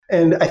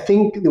And I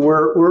think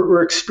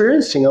we're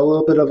experiencing a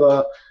little bit of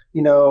a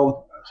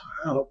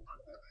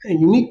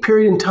unique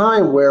period in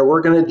time where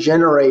we're going to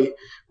generate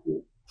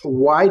a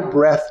wide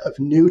breadth of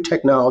new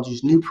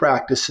technologies, new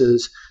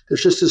practices.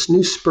 There's just this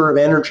new spur of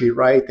energy,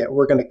 right, that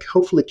we're going to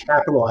hopefully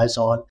capitalize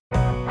on.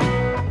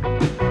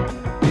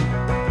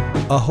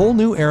 A whole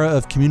new era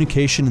of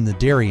communication in the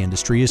dairy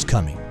industry is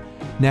coming.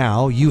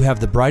 Now you have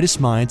the brightest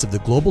minds of the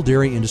global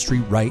dairy industry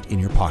right in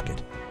your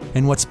pocket.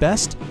 And what's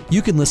best?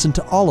 You can listen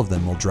to all of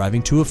them while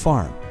driving to a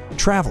farm,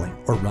 traveling,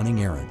 or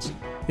running errands.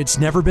 It's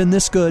never been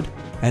this good,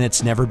 and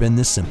it's never been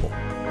this simple.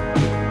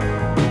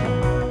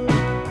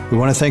 We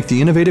want to thank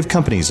the innovative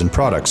companies and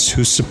products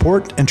whose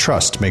support and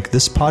trust make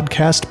this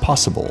podcast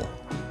possible.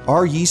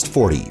 R Yeast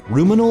 40,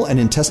 Ruminal and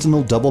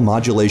Intestinal Double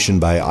Modulation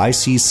by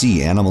ICC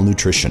Animal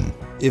Nutrition.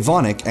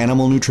 Evonik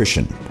Animal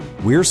Nutrition.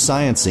 We're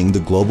sciencing the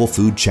global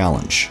food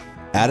challenge.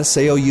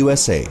 Adiseo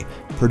USA,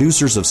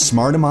 producers of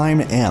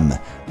Smartamine M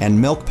and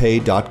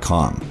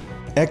MilkPay.com.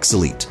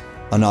 Exelite,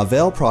 a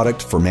novel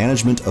product for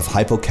management of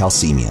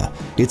hypocalcemia.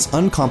 It's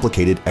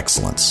uncomplicated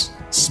excellence.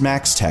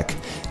 Smacks Tech.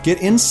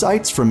 Get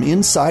insights from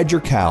inside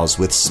your cows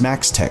with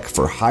Smacks Tech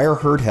for higher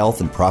herd health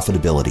and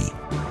profitability.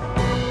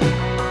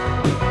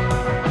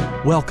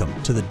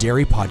 Welcome to the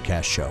Dairy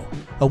Podcast Show,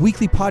 a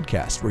weekly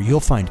podcast where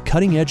you'll find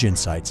cutting-edge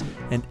insights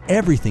and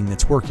everything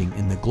that's working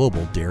in the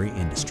global dairy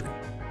industry.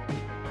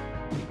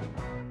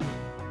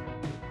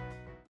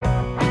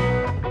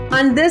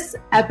 On this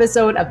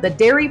episode of the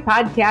Dairy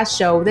Podcast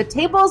Show, the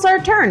tables are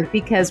turned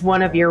because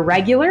one of your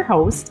regular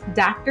hosts,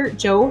 Dr.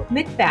 Joe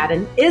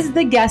McFadden, is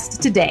the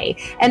guest today.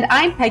 And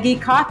I'm Peggy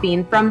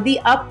Coffeen from the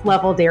Up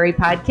Level Dairy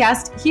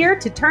Podcast, here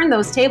to turn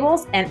those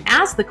tables and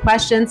ask the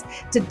questions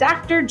to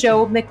Dr.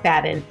 Joe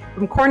McFadden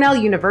from Cornell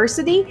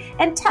University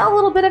and tell a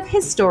little bit of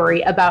his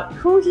story about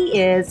who he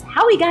is,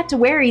 how he got to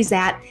where he's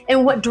at,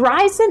 and what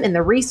drives him in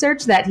the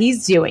research that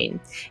he's doing.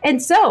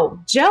 And so,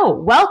 Joe,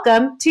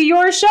 welcome to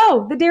your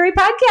show, the Dairy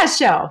Podcast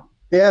Show.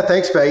 Yeah,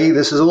 thanks, Peggy.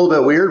 This is a little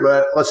bit weird,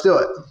 but let's do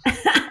it.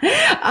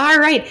 All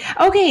right.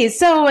 Okay.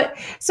 So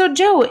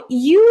Joe,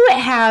 you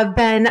have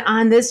been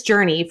on this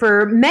journey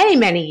for many,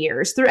 many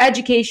years through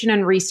education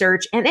and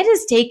research, and it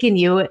has taken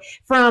you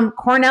from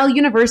Cornell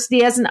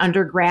University as an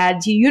undergrad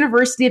to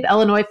University of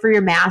Illinois for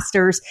your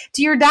master's,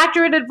 to your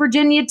doctorate at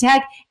Virginia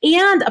Tech,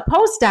 and a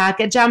postdoc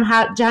at John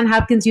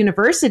Hopkins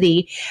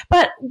University.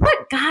 But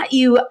what got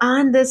you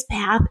on this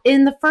path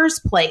in the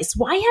first place?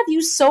 Why have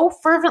you so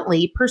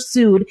fervently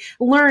pursued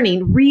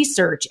learning,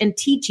 research, and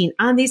teaching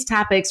on these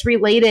topics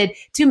related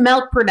to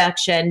milk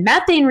production,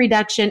 methane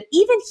reduction,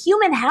 even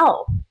human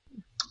health?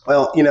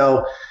 Well,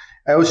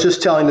 I was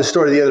just telling the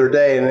story the other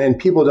day, and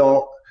people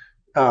don't,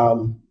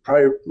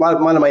 probably a lot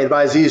of my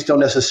advisees don't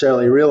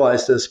necessarily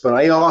realize this, but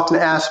I often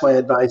ask my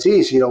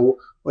advisees,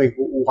 like,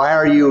 why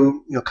are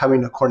you,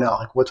 coming to Cornell?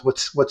 Like,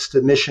 what's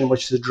the mission?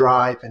 What's the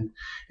drive? And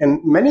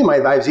many of my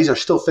advisees are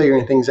still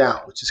figuring things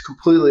out, which is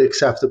completely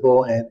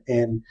acceptable.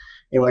 And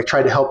I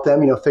try to help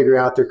them, figure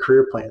out their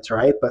career plans,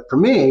 right? But for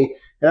me,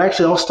 it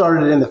actually all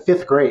started in the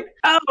fifth grade.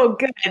 Oh,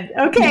 good.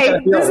 Okay.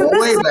 This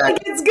is like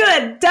it's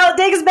good.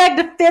 Take us back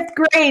to fifth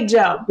grade,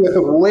 Joe.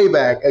 Way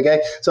back.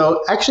 Okay.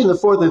 So actually in the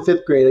fourth and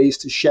fifth grade, I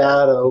used to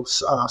shadow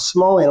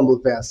small animal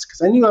vets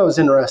because I knew I was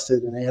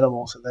interested in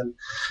animals. And then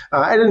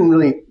I didn't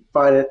really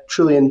find it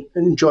truly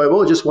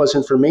enjoyable. It just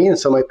wasn't for me. And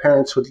so my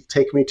parents would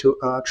take me to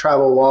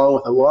travel along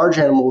with a large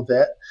animal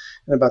vet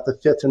in about the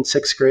fifth and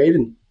sixth grade.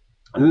 And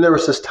then there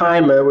was this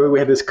time where we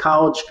had this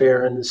college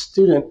fair, and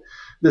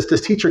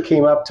this teacher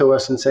came up to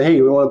us and said, "Hey,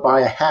 we want to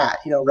buy a hat,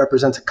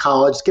 represents a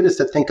college, get us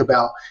to think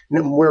about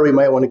where we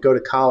might want to go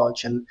to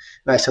college." And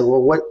I said,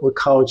 "Well, what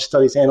college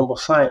studies animal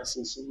science?"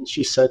 And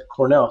she said,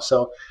 "Cornell."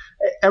 So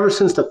ever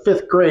since the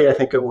fifth grade, I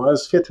think it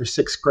was fifth or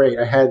sixth grade,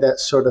 I had that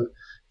sort of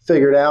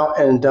figured out.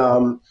 And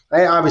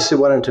I obviously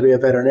wanted to be a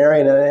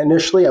veterinarian. And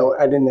initially,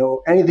 I didn't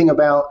know anything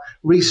about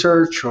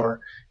research or,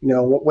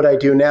 what I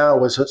do now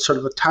was a sort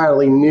of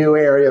entirely new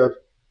area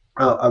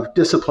of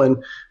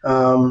discipline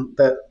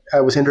that I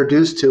was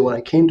introduced to when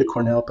I came to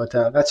Cornell. But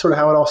that's sort of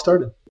how it all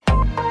started.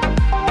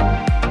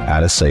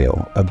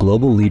 Adiseo, a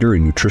global leader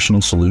in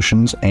nutritional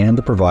solutions and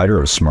the provider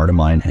of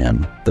Smartamine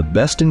M, the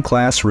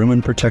best-in-class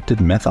rumen-protected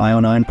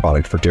methionine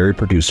product for dairy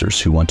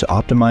producers who want to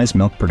optimize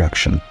milk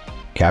production,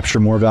 capture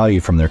more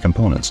value from their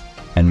components,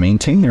 and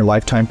maintain their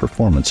lifetime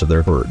performance of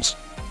their herds.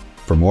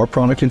 For more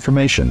product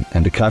information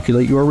and to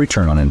calculate your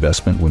return on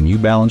investment when you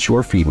balance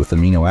your feed with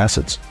amino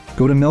acids,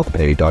 go to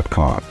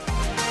MilkPay.com.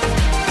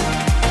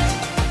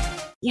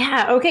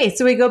 Yeah. Okay.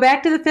 So we go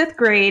back to the fifth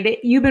grade.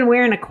 You've been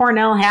wearing a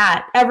Cornell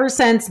hat ever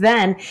since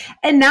then.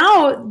 And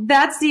now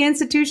that's the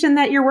institution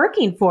that you're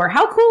working for.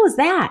 How cool is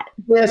that?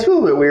 Yeah, it's a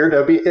little bit weird.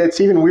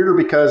 It's even weirder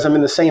because I'm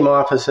in the same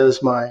office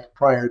as my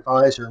prior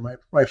advisor. My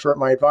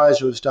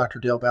advisor was Dr.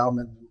 Dale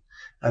Bauman.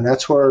 And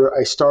that's where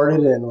I started.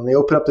 And when they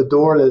opened up the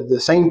door, the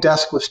same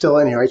desk was still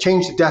in here. I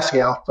changed the desk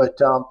out, but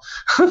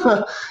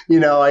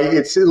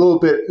it's a little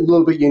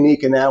bit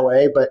unique in that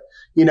way. But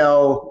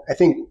I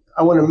think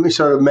I want to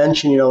sort of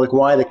mention, like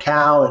why the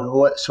cow and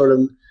what sort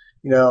of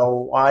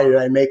why did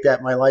I make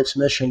that my life's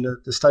mission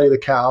to study the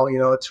cow?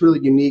 It's a really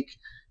unique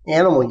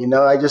animal.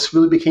 I just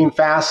really became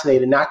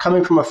fascinated, not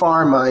coming from a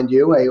farm, mind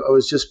you. I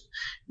was just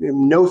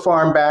no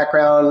farm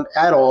background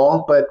at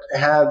all, but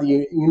had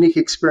the unique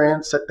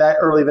experience at that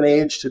early of an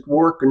age to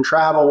work and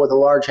travel with a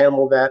large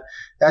animal that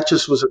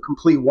just was a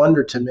complete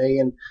wonder to me.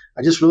 And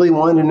I just really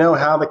wanted to know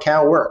how the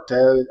cow worked.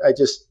 I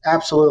just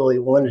absolutely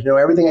wanted to know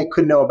everything I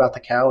could know about the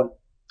cow. And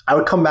I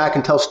would come back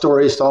and tell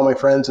stories to all my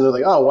friends, and they're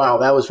like, "Oh, wow,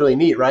 that was really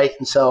neat, right?"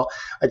 And so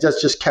I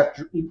just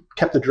kept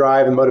the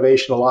drive and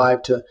motivation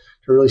alive to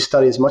really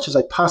study as much as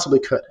I possibly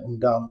could.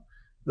 And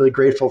really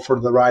grateful for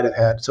the ride I've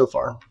had so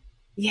far.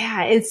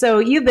 Yeah. And so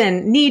you've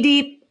been knee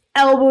deep,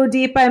 elbow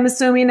deep, I'm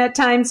assuming at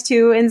times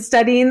too, in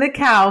studying the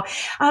cow.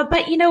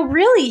 But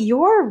really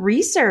your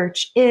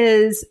research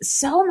is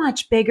so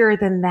much bigger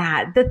than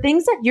that. The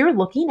things that you're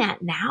looking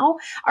at now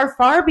are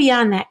far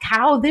beyond that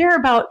cow. They're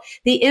about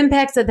the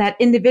impacts that that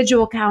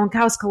individual cow and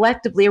cows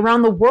collectively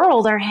around the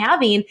world are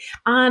having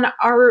on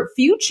our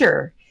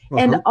future.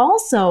 And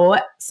also,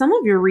 some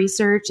of your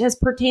research has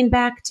pertained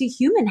back to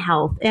human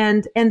health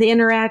and the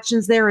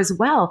interactions there as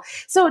well.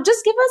 So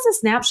just give us a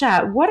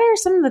snapshot. What are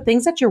some of the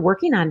things that you're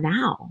working on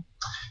now?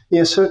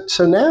 Yeah, so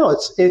now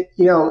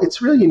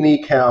it's really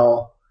unique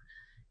how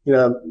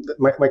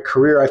my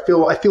career, I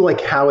feel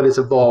like how it has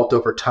evolved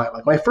over time.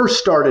 Like when I first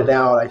started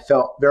out, I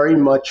felt very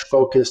much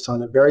focused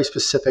on a very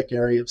specific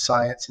area of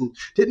science and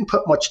didn't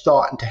put much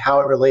thought into how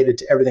it related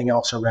to everything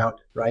else around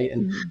it, right?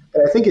 And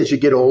I think as you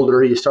get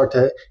older, you start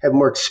to have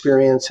more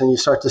experience and you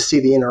start to see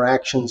the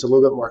interactions a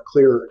little bit more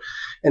clearer.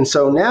 And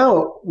so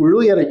now we're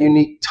really at a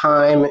unique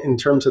time in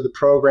terms of the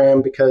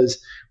program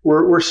because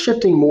we're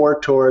shifting more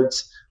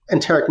towards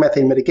enteric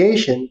methane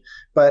mitigation.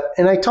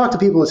 And I talk to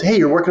people and say, hey,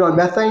 you're working on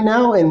methane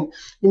now? And,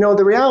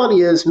 the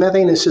reality is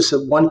methane is just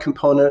one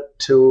component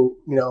to,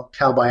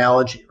 cow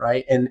biology,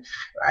 right? And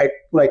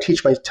what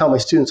I tell my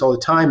students all the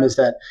time is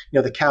that,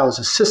 the cow is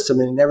a system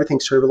and everything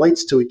sort of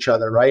relates to each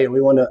other, right? And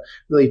we want to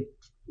really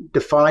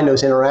define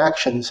those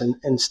interactions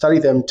and study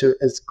them to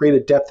as great a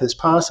depth as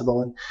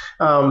possible.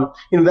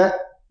 And, that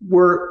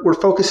we're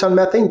focused on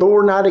methane, but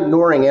we're not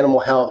ignoring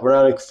animal health. We're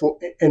not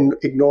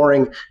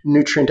ignoring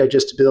nutrient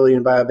digestibility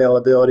and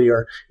bioavailability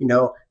or,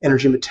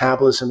 energy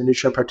metabolism and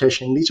nutrient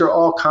partitioning. These are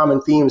all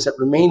common themes that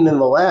remain in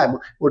the lab.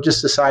 We're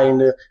just deciding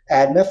to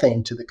add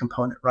methane to the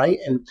component, right?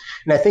 And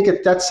I think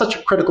that's such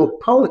a critical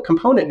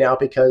component now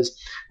because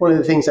one of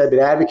the things I've been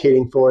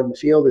advocating for in the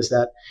field is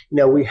that,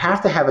 we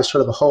have to have a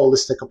sort of a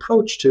holistic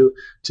approach to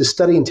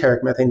study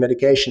enteric methane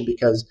mitigation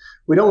because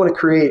we don't want to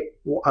create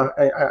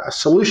a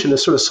solution that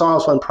sort of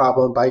solves one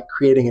problem by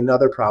creating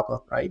another problem,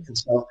 right? And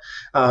so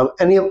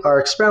any of our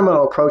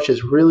experimental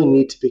approaches really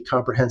need to be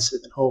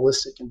comprehensive and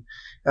holistic.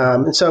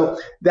 And so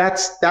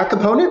that's that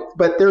component,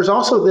 but there's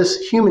also this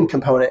human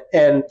component.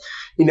 And,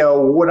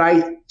 what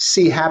I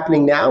see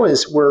happening now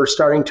is we're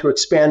starting to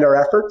expand our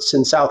efforts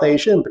in South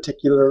Asia, in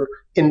particular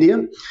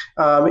India.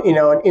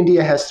 And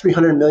India has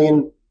 300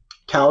 million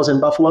cows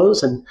and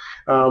buffaloes, and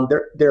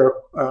their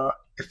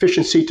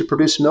efficiency to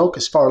produce milk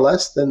is far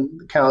less than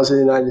the cows in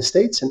the United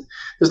States. And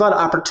there's a lot of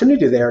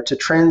opportunity there to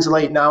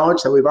translate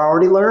knowledge that we've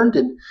already learned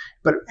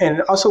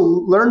and also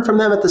learn from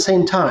them at the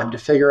same time to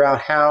figure out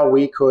how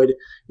we could,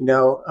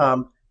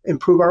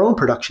 improve our own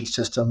production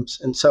systems.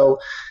 And so,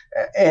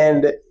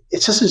 and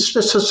it's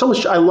just so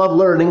much. I love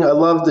learning. I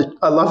love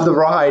the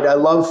ride. I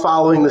love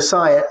following the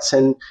science,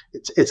 and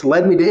it's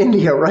led me to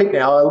India right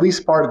now, at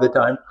least part of the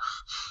time.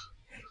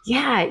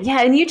 Yeah.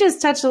 And you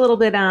just touched a little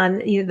bit on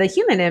the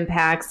human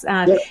impacts.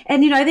 And,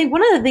 I think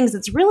one of the things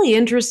that's really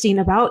interesting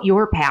about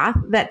your path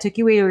that took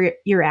you where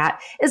you're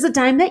at is the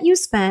time that you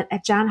spent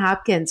at Johns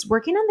Hopkins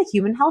working on the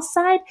human health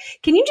side.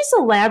 Can you just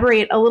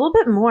elaborate a little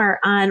bit more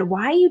on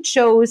why you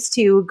chose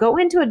to go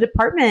into a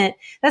department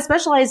that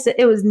specialized,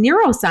 it was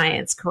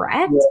neuroscience,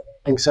 correct?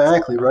 Yeah,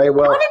 exactly. Right.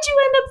 Well, how did you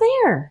end up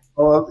there?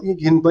 Well, you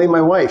can blame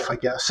my wife, I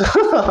guess.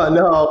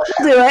 No, I'll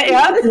do it.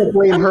 Yeah. I can't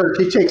blame her.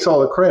 She takes all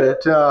the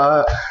credit.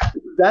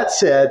 That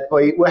said,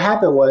 what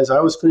happened was I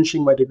was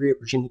finishing my degree at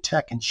Virginia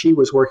Tech, and she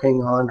was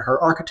working on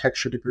her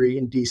architecture degree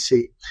in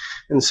D.C.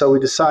 And so I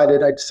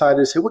decided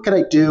to say, what can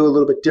I do a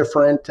little bit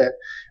different that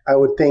I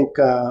would think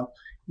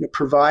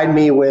provide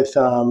me with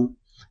some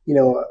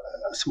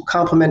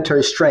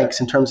complementary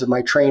strengths in terms of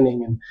my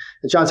training. And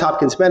at Johns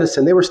Hopkins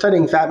Medicine, they were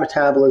studying fat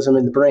metabolism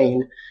in the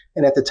brain.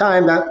 And at the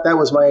time, that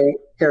was my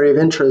area of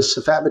interest,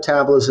 so fat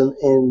metabolism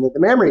in the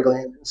mammary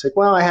gland. It's like,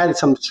 well, I had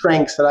some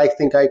strengths that I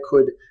think I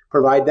could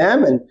provide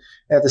them. And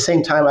at the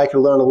same time, I could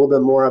learn a little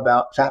bit more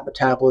about fat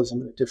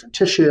metabolism in a different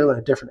tissue and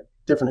a different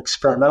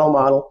experimental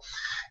model.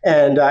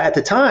 And at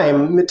the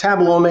time,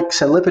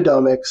 metabolomics and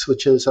lipidomics,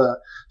 which is a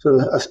sort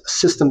of a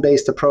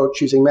system-based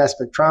approach using mass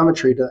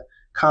spectrometry to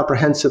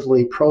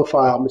comprehensively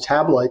profile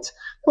metabolites,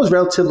 that was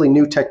relatively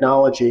new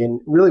technology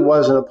and really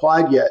wasn't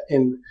applied yet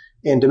in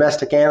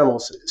domestic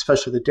animals,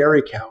 especially the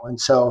dairy cow.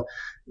 And so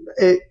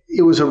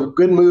it was a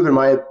good move when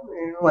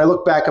I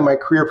look back at my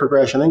career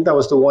progression. I think that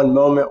was the one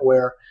moment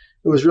where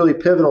it was really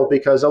pivotal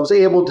because I was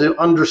able to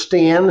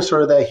understand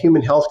sort of that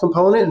human health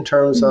component in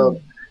terms of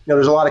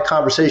there's a lot of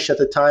conversation at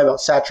the time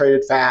about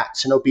saturated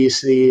fats and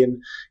obesity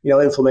and,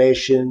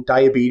 inflammation,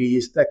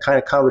 diabetes. That kind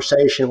of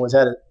conversation is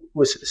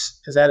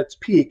at its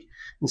peak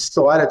and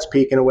still at its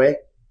peak in a way.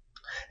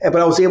 But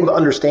I was able to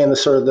understand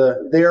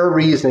their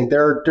reasoning,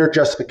 their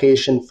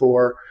justification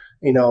for,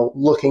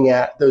 looking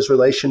at those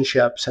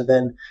relationships, and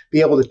then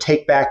be able to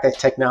take back that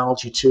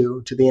technology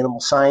to the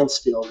animal science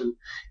field.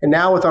 And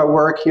now with our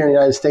work here in the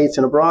United States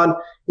and abroad,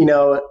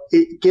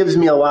 it gives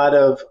me a lot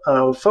of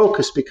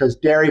focus, because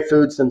dairy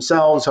foods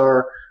themselves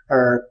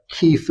are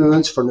key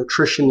foods for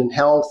nutrition and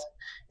health.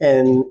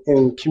 And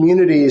in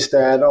communities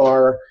that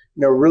are,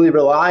 really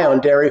rely on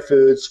dairy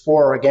foods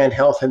for, again,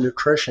 health and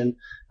nutrition,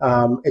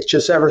 it's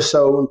just ever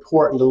so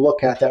important to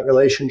look at that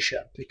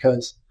relationship,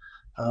 because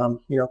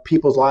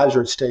people's lives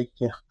are at stake.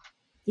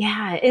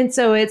 Yeah. And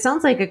so it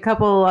sounds like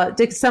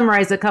to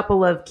summarize a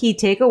couple of key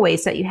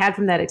takeaways that you had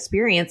from that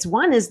experience.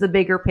 One is the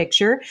bigger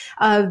picture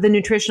of the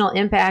nutritional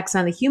impacts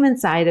on the human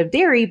side of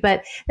dairy.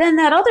 But then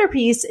that other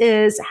piece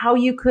is how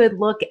you could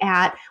look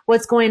at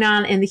what's going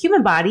on in the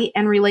human body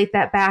and relate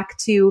that back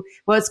to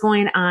what's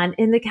going on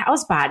in the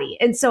cow's body.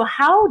 And so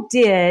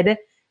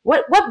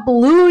what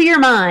blew your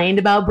mind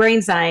about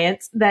brain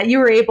science that you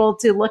were able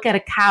to look at a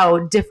cow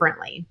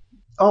differently?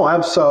 Oh,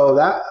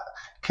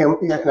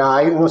 now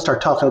I want to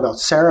start talking about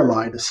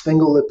ceramide, the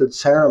sphingolipid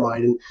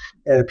ceramide,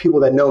 and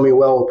people that know me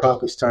well will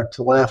probably start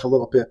to laugh a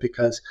little bit,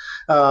 because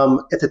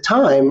at the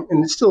time,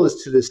 and it still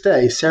is to this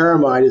day,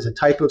 ceramide is a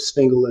type of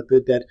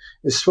sphingolipid that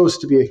is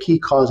supposed to be a key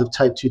cause of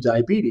type 2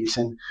 diabetes.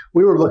 And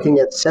we were looking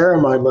at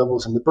ceramide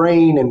levels in the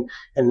brain and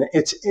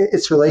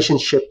its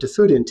relationship to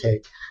food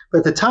intake. But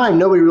at the time,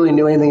 nobody really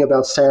knew anything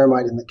about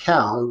ceramide in the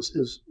cow. It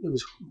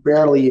was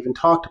rarely even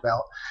talked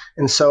about.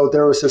 And so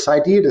there was this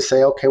idea to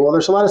say, okay, well,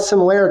 there's a lot of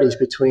similarities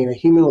between a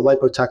human with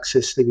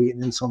lipotoxicity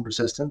and insulin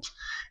resistance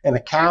and a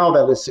cow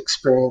that has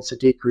experienced a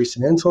decrease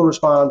in insulin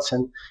response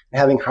and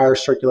having higher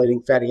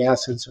circulating fatty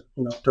acids,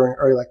 during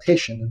early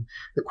lactation. And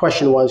the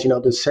question was,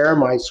 does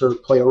ceramide sort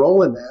of play a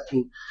role in that?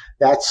 And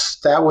that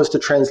was the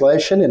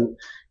translation. And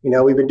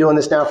we've been doing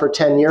this now for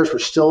 10 years. We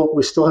still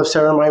have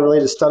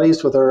ceramide-related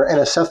studies with our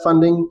NSF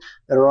funding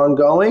that are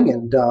ongoing,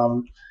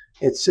 and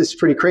it's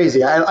pretty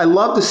crazy. I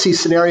love to see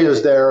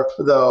scenarios there,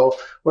 though,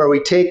 where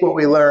we take what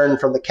we learn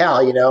from the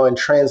cow, and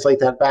translate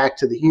that back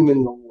to the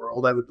human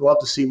world. I would love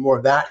to see more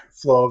of that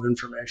flow of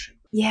information.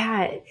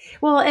 Yeah.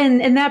 Well,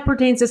 and that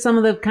pertains to some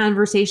of the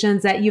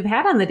conversations that you've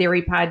had on the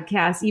Dairy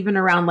Podcast, even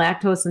around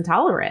lactose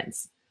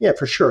intolerance. Yeah,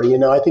 for sure.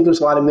 I think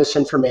there's a lot of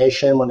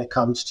misinformation when it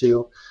comes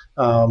to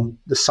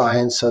the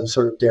science of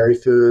sort of dairy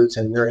foods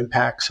and their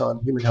impacts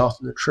on human health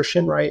and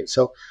nutrition, right?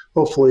 So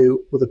hopefully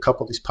with a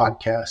couple of these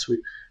podcasts,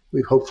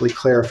 we've hopefully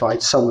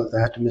clarified some of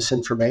that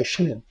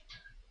misinformation, and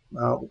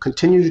we'll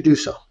continue to do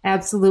so.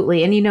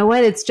 Absolutely. And you know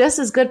what? It's just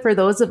as good for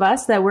those of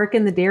us that work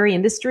in the dairy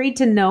industry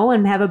to know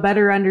and have a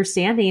better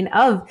understanding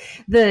of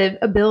the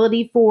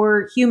ability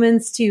for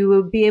humans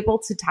to be able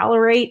to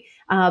tolerate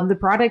the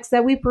products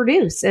that we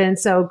produce. And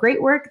so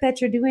great work that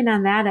you're doing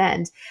on that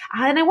end.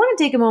 And I want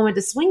to take a moment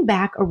to swing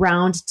back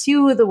around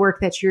to the work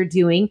that you're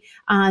doing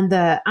on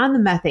the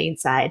methane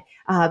side,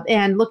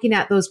 and looking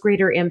at those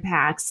greater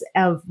impacts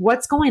of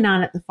what's going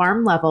on at the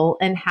farm level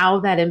and how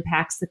that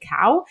impacts the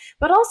cow,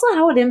 but also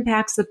how it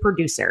impacts the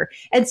producer.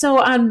 And so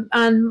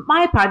on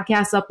my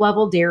podcast, Up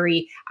Level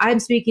Dairy, I'm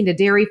speaking to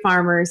dairy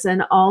farmers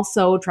and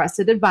also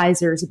trusted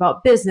advisors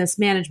about business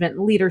management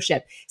and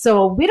leadership.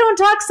 So we don't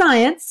talk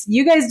science.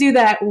 You guys do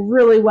that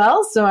really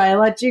well. So I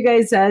let you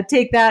guys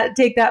take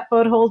that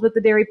foothold with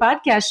the Dairy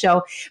Podcast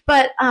show.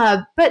 But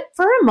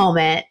for a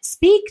moment,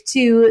 speak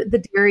to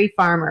the dairy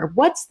farmer.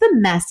 What's the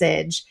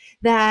message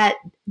that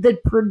the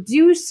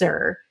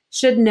producer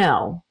should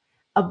know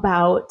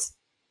about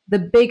the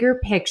bigger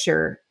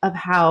picture of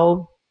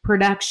how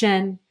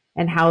production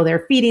and how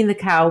they're feeding the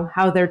cow,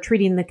 how they're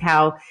treating the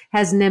cow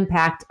has an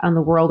impact on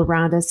the world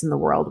around us and the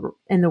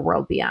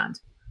world beyond?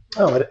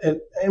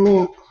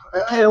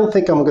 I don't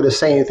think I'm going to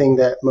say anything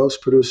that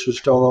most producers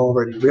don't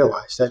already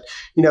realize, that,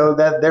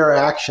 that their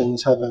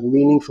actions have a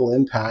meaningful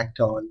impact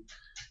on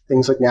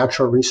things like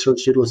natural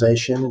resource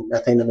utilization and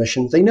methane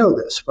emissions. They know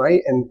this,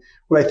 right? And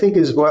what I think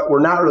is what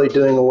we're not really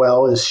doing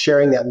well is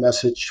sharing that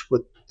message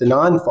with the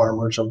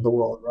non-farmers of the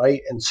world,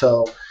 right? And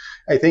so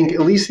I think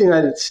at least the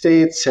United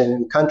States and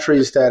in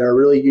countries that are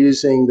really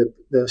using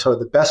the sort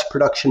of the best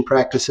production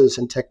practices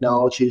and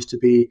technologies to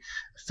be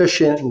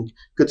efficient and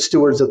good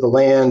stewards of the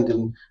land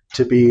and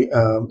to be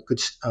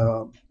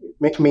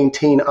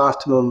maintain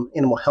optimum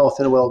animal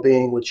health and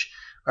well-being, which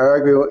I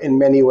argue in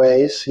many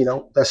ways,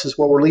 this is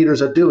what we're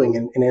leaders are doing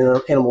in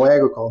animal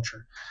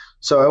agriculture.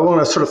 So I want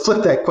to sort of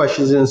flip that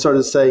question and sort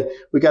of say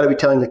we got to be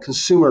telling the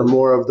consumer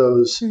more of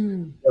those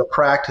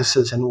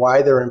practices and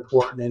why they're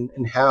important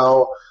and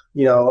how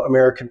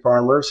American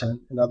farmers and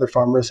other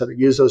farmers that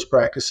use those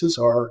practices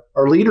are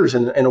leaders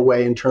in a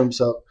way in terms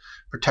of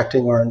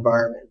protecting our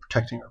environment,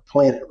 protecting our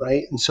planet,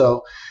 right? And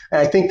so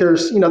I think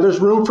there's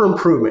room for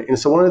improvement. And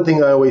so one of the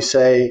things I always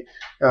say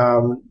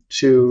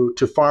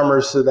to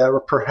farmers that are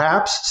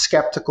perhaps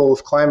skeptical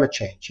of climate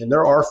change, and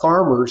there are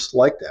farmers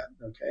like that,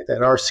 okay,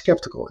 that are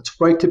skeptical. It's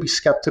right to be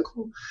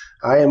skeptical.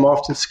 I am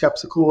often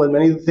skeptical in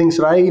many of the things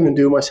that I even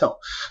do myself.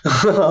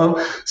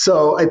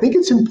 So I think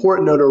it's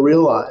important, though, to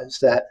realize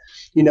that,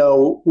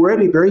 we're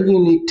at a very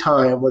unique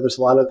time where there's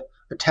a lot of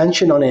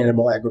attention on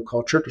animal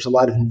agriculture. There's a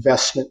lot of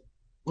investment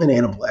in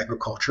animal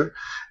agriculture.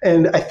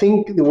 And I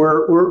think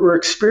we're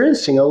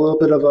experiencing a little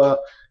bit of a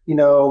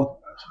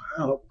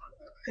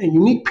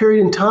unique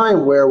period in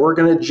time where we're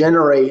going to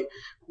generate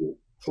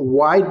a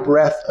wide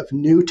breadth of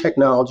new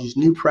technologies,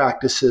 new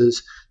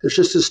practices. There's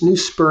just this new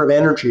spur of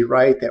energy,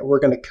 right, that we're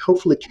going to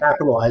hopefully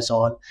capitalize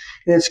on.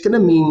 And it's going to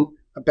mean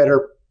a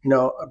better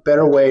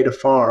way to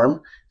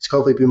farm. It's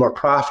hopefully be a more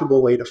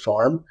profitable way to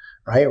farm,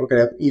 right? We're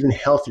going to have even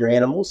healthier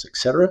animals, et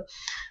cetera.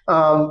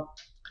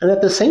 And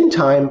at the same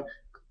time,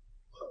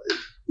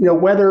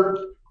 weather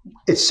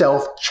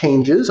itself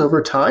changes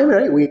over time,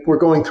 right? We're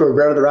going through a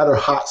rather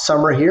hot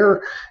summer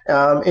here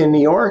in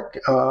New York.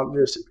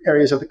 There's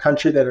areas of the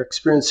country that are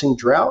experiencing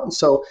drought. And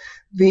so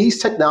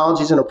these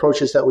technologies and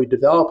approaches that we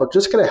develop are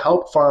just going to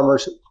help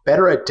farmers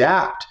better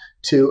adapt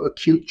to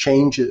acute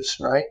changes,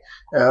 right,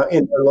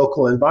 in their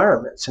local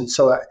environments. And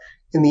so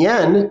in the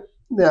end,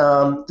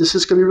 this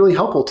is going to be really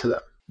helpful to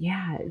them.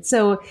 Yeah.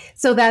 So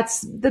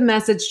that's the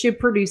message to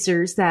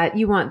producers that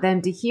you want them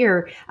to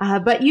hear.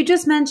 But you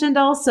just mentioned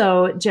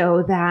also,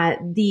 Joe, that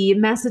the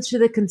message to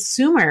the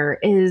consumer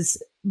is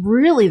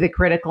really the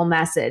critical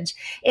message.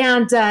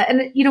 And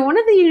one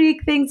of the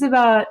unique things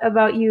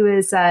about you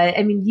is,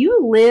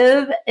 you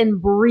live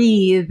and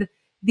breathe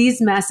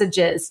these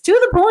messages to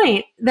the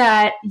point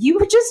that you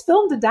just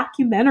filmed a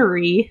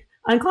documentary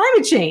on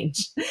climate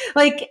change,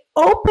 like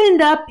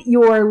opened up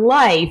your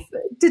life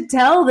to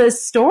tell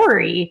this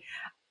story.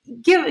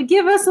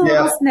 Give us a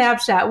little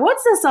snapshot.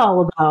 What's this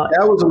all about?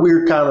 That was a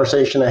weird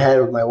conversation I had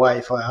with my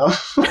wife. Wow.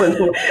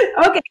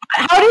 Okay.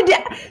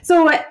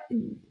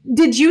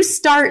 Did you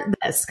start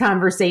this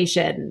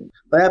conversation?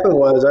 What happened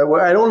was,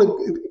 I don't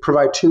want to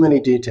provide too many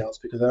details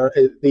because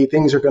the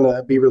things are going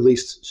to be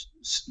released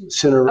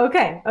sooner.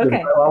 Okay. I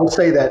will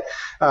say that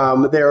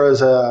there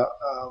was a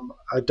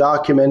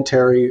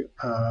documentary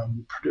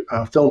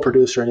film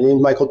producer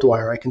named Michael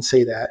Dwyer. I can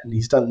say that, and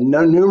he's done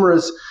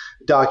numerous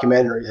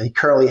documentaries. He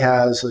currently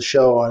has a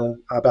show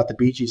about the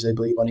Bee Gees, I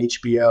believe, on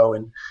HBO,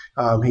 and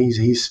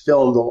he's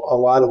filmed a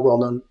lot of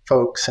well-known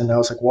folks. And I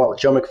was like, "Wow,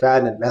 Joe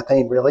McFadden and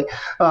methane, really?"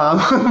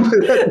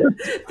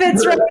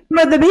 Fits right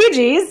with the Bee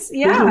Gees,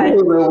 yeah.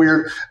 It's a little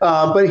weird,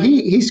 but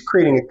he's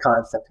creating a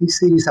concept. He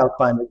sees how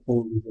climate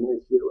change is an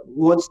issue, and he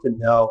wants to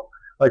know,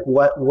 like,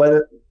 what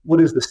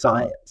is the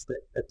science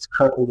that's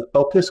currently the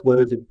focus?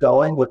 Where is it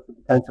going? What's the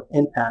potential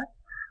impact?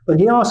 But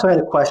he also had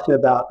a question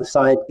about the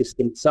scientists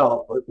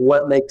themselves, like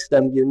what makes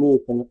them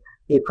unique. And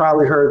he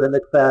probably heard that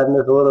McFadden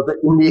is a little bit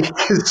unique.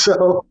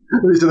 so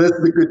this is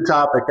a good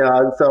topic.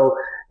 So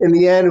in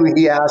the end,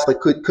 he asked, like,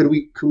 could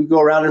we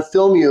go around and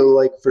film you,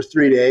 like, for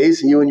 3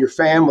 days, you and your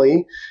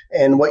family,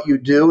 and what you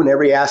do and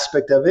every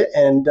aspect of it?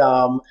 And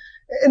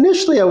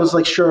initially I was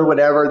like, sure,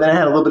 whatever. Then I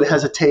had a little bit of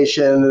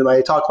hesitation, and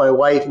I talked to my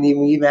wife, and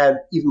even had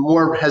even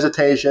more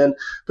hesitation.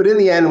 But in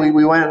the end,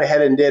 we went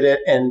ahead and did it.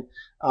 And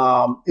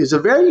it was a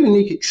very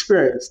unique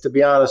experience, to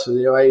be honest with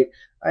you.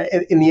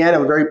 In the end,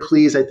 I'm very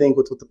pleased, I think,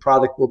 with what the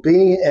product will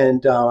be.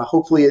 And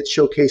hopefully it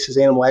showcases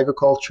animal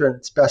agriculture in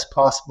its best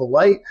possible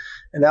light.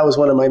 And that was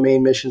one of my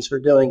main missions for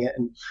doing it.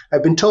 And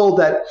I've been told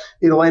that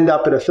it'll end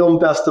up at a film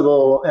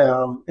festival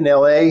in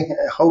LA,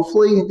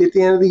 hopefully at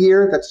the end of the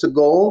year. That's the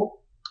goal.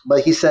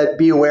 But he said,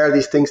 be aware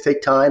these things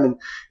take time. And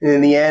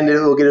in the end, it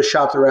will get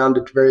shopped around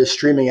at various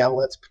streaming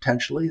outlets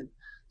potentially.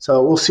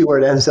 So we'll see where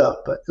it ends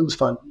up. But it was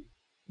fun.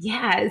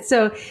 Yeah.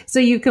 So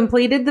you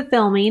completed the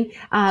filming,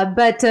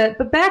 but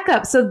back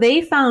up. So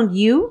they found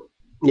you.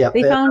 Yeah.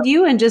 They found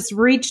you and just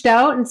reached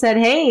out and said,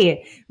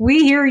 "Hey, we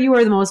hear you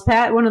are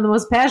one of the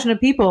most passionate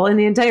people in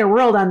the entire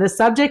world on this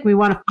subject. We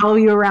want to follow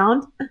you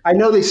around." I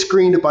know they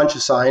screened a bunch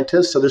of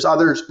scientists. So there's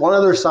one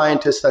other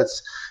scientist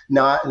that's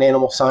not an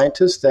animal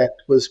scientist that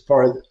was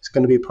it's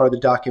going to be part of the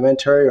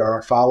documentary or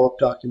our follow-up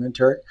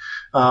documentary.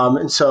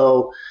 And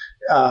so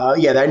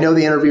I know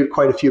they interviewed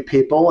quite a few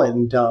people,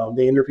 and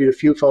they interviewed a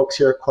few folks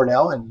here at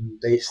Cornell, and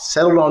they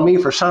settled on me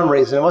for some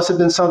reason. It must have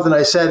been something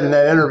I said in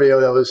that interview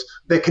that was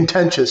a bit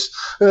contentious,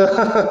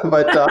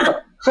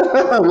 but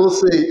we'll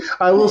see.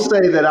 I will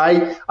say that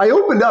I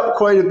opened up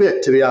quite a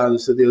bit, to be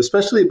honest with you,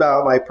 especially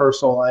about my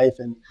personal life,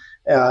 and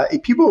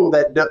people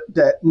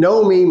that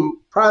know me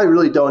probably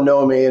really don't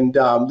know me, and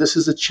this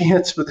is a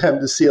chance for them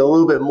to see a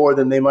little bit more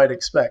than they might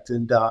expect,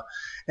 and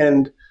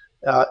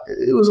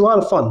it was a lot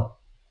of fun.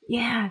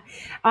 Yeah.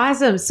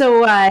 Awesome.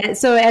 So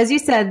as you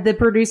said, the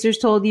producers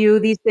told you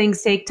these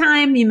things take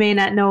time. You may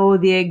not know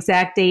the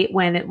exact date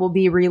when it will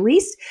be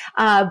released,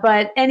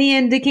 but any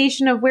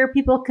indication of where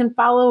people can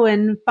follow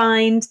and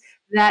find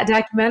that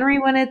documentary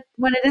when it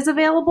is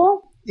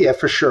available? Yeah,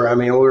 for sure. I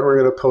mean, we're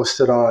going to post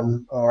it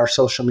on our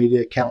social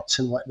media accounts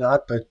and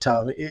whatnot, but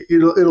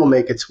it'll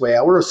make its way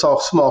out. We're a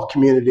small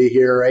community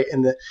here, right,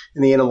 in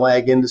the animal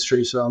ag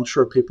industry, so I'm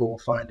sure people will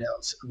find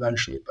out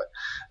eventually.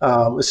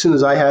 But as soon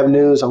as I have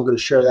news, I'm going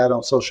to share that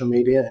on social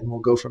media, and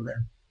we'll go from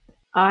there.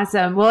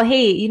 Awesome. Well,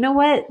 hey, you know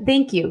what?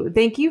 Thank you.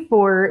 Thank you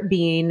for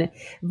being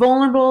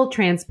vulnerable,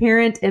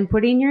 transparent, and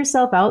putting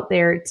yourself out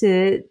there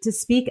to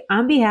speak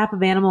on behalf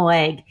of Animal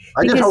Ag.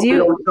 I just hope they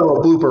don't show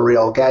a blooper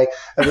reel, okay?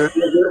 If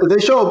they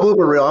show a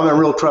blooper reel, I'm in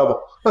real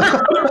trouble.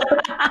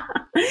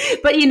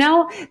 But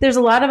there's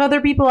a lot of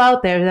other people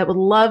out there that would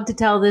love to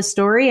tell this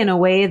story in a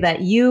way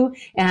that you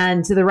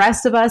and to the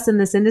rest of us in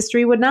this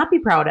industry would not be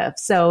proud of.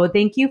 So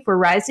thank you for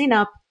rising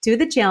up to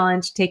the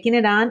challenge, taking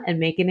it on, and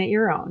making it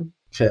your own.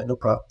 Yeah, no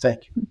problem.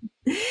 Thank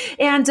you.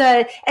 And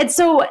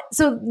so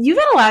you've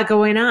got a lot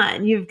going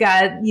on. You've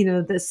got,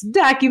 this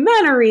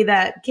documentary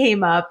that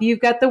came up. You've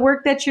got the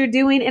work that you're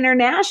doing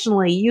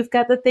internationally. You've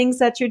got the things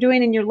that you're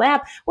doing in your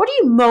lab. What are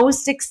you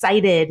most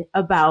excited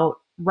about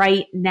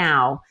right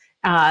now?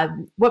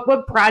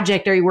 What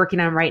project are you working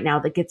on right now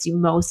that gets you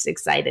most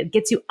excited,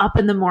 gets you up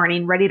in the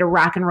morning, ready to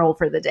rock and roll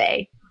for the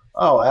day?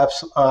 Oh,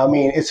 absolutely. I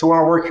mean, it's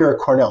our work here at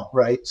Cornell,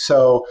 right?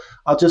 So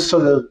I'll just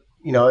sort of,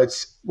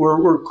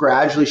 we're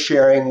gradually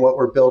sharing what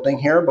we're building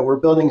here, but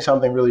we're building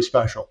something really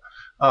special.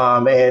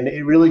 And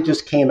it really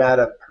just came out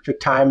of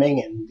perfect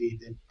timing and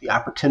the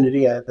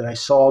opportunity that I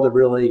saw to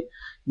really,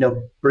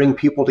 bring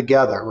people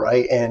together,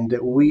 right? And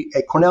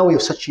at Cornell, we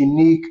have such a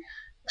unique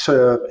sort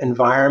of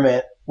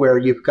environment where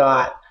you've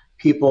got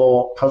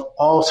people from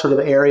all sort of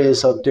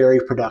areas of dairy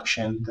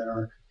production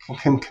that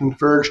can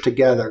converge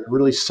together to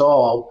really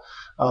solve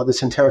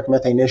this enteric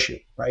methane issue,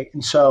 right?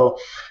 And so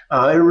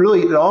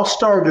it all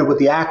started with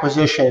the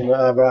acquisition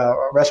of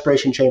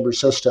respiration chamber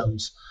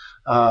systems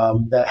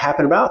that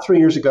happened about 3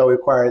 years ago. We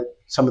acquired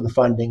some of the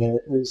funding, and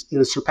it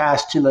has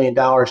surpassed $2 million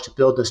to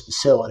build this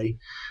facility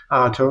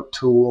to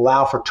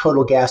allow for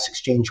total gas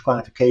exchange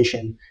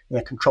quantification in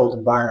a controlled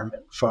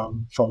environment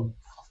from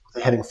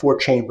having 4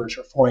 chambers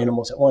or 4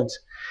 animals at once.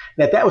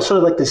 And that was sort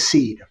of like the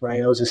seed, right?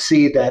 It was a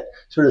seed that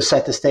sort of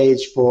set the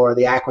stage for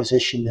the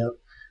acquisition of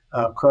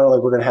currently,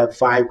 we're going to have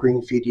 5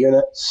 green feed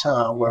units.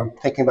 We're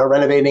thinking about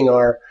renovating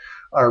our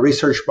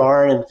research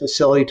barn and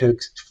facility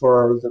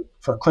for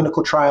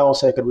clinical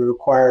trials that could be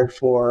required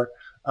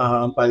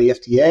by the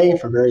FDA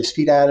for various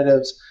feed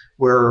additives.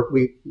 Where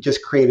we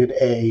just created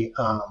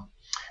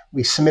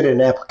we submitted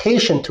an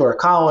application to our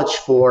college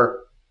for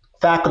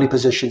faculty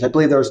positions. I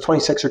believe there was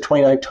 26 or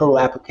 29 total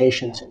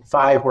applications, and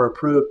 5 were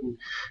approved,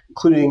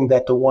 including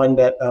the one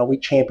that we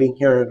champion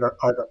here at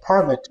our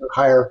department to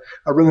hire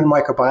a rumen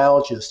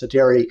microbiologist, a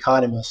dairy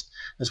economist,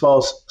 as well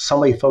as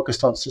somebody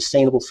focused on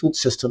sustainable food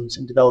systems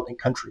in developing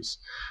countries.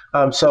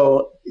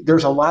 So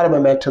there's a lot of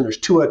momentum. There's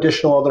 2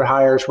 additional other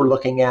hires we're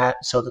looking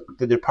at. So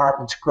the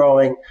department's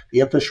growing, the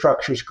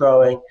infrastructure's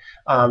growing,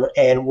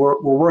 and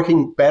we're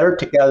working better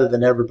together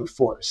than ever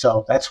before.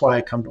 So that's why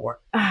I come to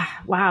work.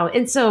 Wow.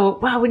 And so,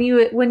 when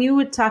you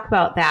would talk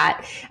about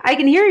that, I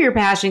can hear your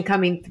passion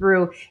coming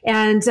through.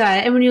 And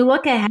when you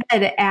look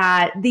ahead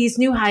at these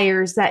new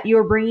hires that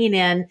you're bringing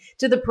in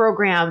to the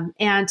program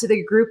and to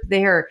the group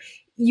there,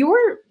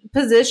 you're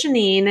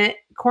positioning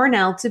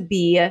Cornell to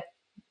be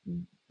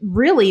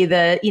really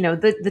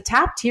the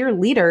top tier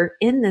leader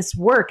in this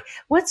work.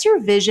 What's your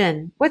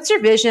vision? What's your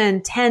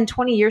vision 10,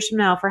 20 years from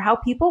now for how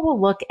people will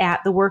look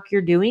at the work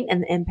you're doing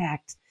and the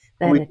impact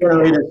that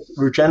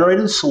we're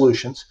generating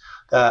solutions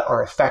that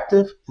are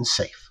effective and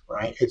safe,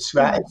 right? It's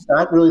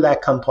not really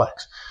that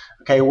complex.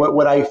 Okay,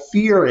 what I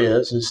fear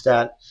is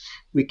that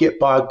we get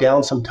bogged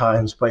down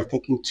sometimes by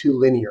thinking too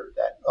linear.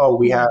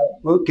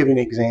 We'll give you an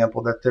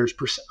example that there's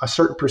a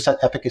certain percent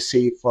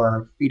efficacy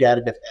for feed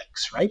additive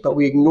X, right? But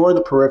we ignore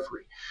the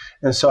periphery.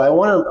 And so I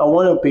want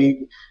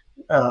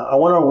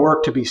our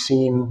work to be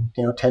seen,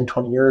 10,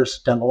 20 years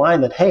down the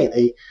line that,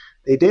 hey,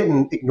 they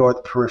didn't ignore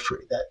the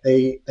periphery,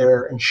 that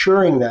they're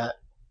ensuring that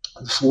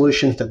the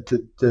solutions, that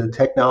the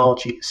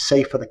technology is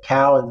safe for the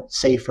cow and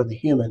safe for the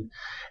human.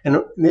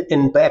 And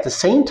but at the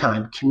same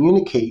time,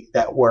 communicate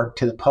that work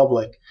to the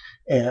public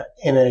in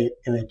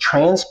a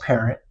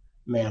transparent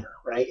manner,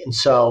 right? And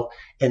so,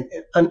 and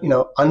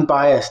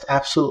unbiased,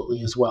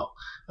 absolutely as well.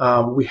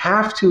 We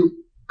have to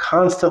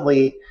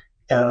constantly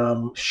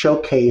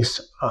showcase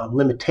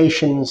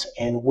limitations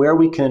and where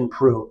we can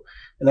improve.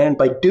 And then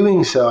by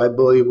doing so, I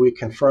believe we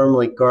can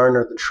firmly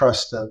garner the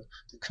trust of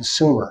the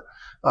consumer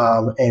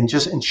and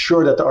just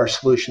ensure that our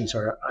solutions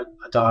are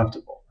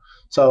adoptable.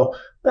 So,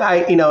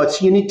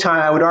 it's a unique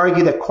time. I would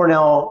argue that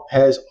Cornell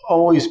has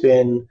always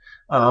been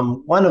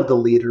one of the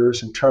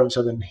leaders in terms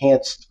of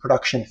enhanced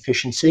production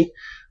efficiency.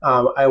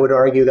 I would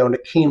argue that when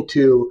it came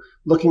to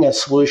looking at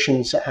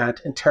solutions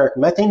at enteric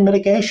methane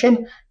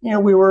mitigation,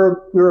 we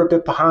were a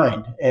bit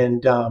behind,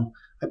 and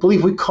I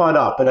believe we caught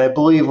up, and I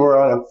believe we're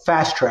on a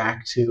fast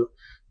track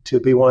to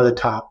be one of the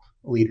top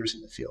leaders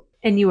in the field.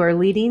 And you are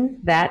leading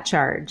that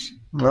charge.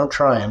 I'm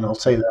trying. I'll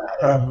say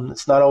that.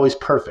 It's not always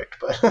perfect,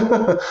 but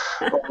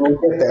we'll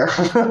get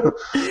there.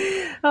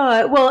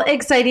 Well,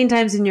 exciting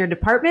times in your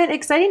department,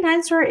 exciting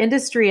times for our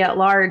industry at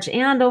large,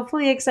 and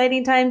hopefully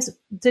exciting times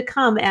to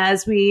come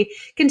as we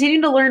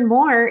continue to learn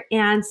more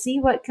and see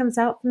what comes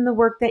out from the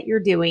work that you're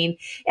doing.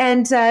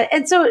 And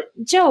so,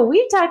 Joe,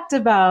 we talked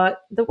about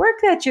the work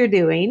that you're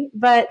doing,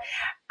 but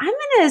I'm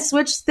going to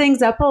switch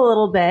things up a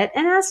little bit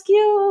and ask you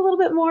a little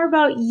bit more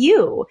about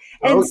you.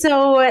 And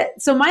so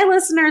my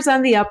listeners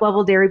on the Up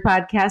Level Dairy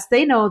podcast,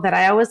 they know that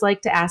I always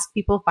like to ask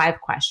people 5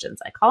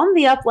 questions. I call them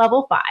the Up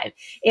Level 5,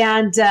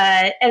 and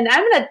I'm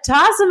going to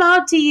toss them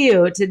out to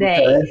you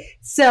today. Okay.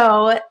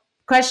 So,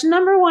 question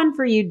number 1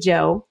 for you,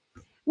 Joe: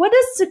 what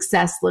does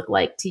success look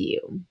like to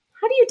you?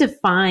 How do you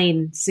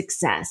define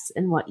success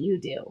in what you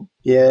do?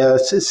 Yeah,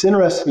 it's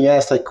interesting you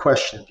ask that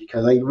question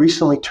because I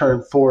recently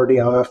turned 40.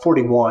 I'm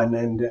 41.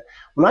 And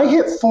when I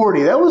hit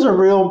 40, that was a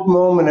real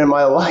moment in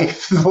my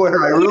life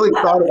where I really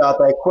thought about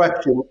that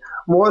question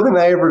more than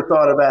I ever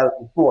thought about it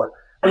before.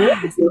 When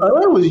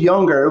I was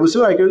younger, it was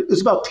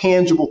about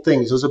tangible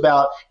things. It was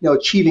about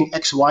achieving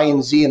X, Y,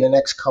 and Z in the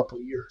next couple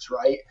of years,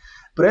 right?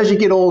 But as you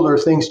get older,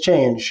 things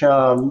change,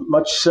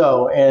 much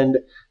so. And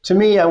to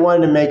me, I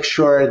wanted to make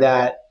sure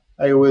that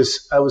I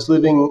was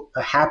living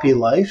a happy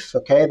life,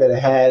 okay, that I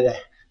had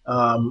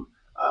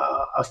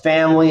a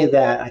family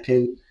that I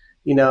could,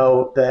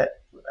 that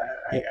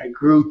I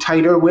grew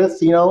tighter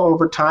with,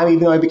 over time.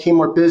 Even though I became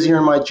more busier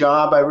in my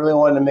job, I really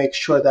wanted to make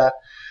sure that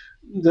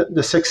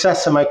the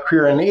success of my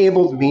career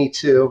enabled me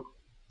to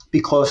be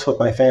close with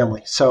my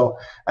family. So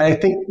I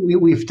think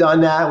we've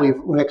done that.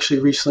 We actually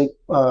recently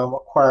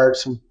acquired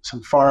some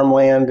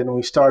farmland, and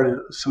we started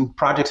some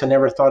projects I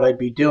never thought I'd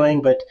be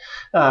doing, but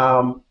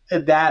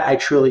that I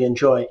truly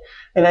enjoy.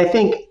 And I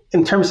think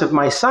in terms of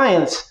my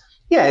science,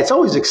 yeah, it's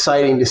always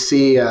exciting to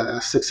see a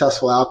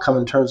successful outcome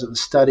in terms of the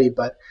study.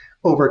 But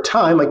over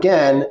time,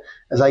 again,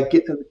 as I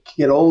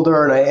get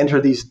older and I enter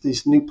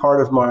these new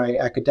part of my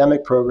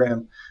academic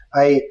program,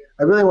 I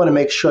really want to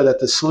make sure that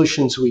the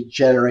solutions we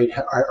generate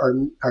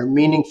are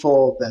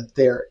meaningful, that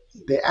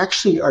they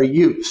actually are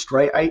used,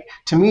 right?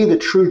 To me, the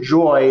true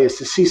joy is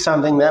to see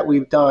something that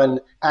we've done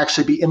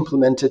actually be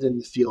implemented in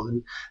the field.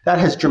 And that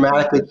has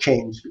dramatically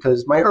changed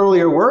because my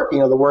earlier work,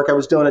 the work I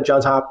was doing at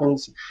Johns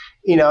Hopkins,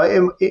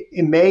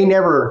 it may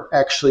never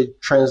actually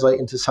translate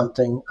into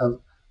something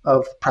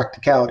of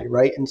practicality,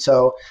 right? And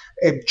so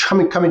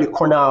coming to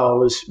Cornell, I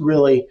was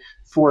really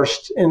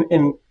forced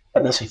in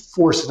not necessarily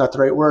forced is not the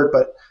right word,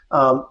 but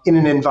in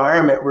an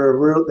environment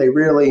where they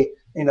really,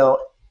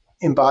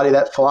 embody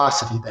that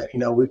philosophy that,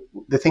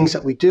 the things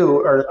that we do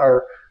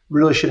are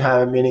really should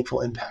have a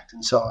meaningful impact.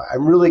 And so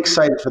I'm really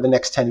excited for the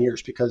next 10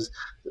 years because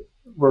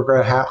we're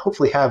going to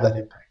hopefully have that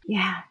impact.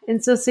 Yeah.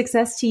 And so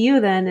success to you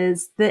then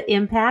is the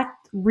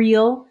impact,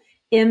 real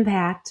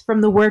impact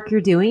from the work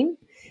you're doing.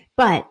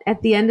 But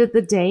at the end of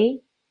the day,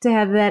 to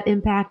have that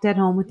impact at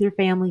home with your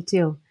family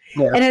too.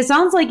 Yeah. And it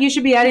sounds like you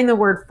should be adding the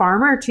word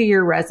farmer to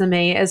your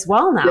resume as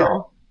well now. Yeah.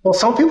 Well,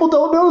 some people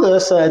don't know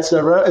this. It's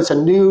a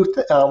new.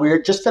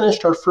 We just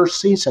finished our first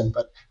season,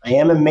 but I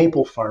am a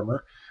maple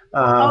farmer.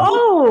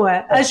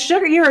 A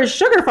sugar. You're a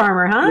sugar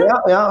farmer,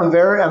 huh? Yeah. I'm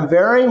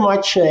very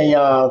much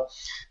a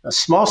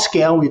small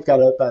scale. We've got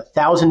about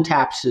 1,000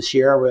 taps this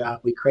year.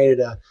 We created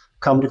a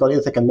company called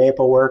Ithaca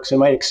Maple Works. We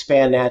might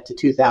expand that to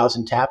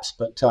 2,000 taps,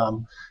 but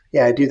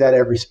yeah, I do that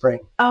every spring.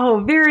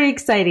 Oh, very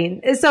exciting.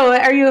 So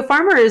are you a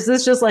farmer or is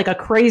this just like a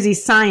crazy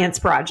science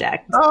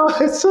project? Oh,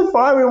 it's so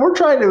fun. I mean,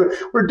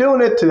 we're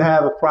doing it to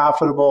have a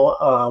profitable,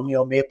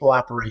 maple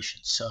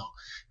operation. So,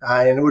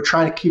 and we're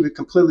trying to keep it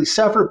completely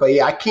separate, but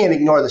yeah, I can't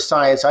ignore the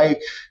science.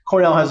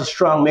 Cornell has a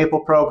strong maple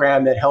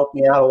program that helped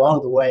me out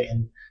along the way.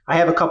 And I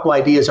have a couple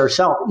ideas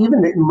ourselves,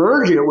 even to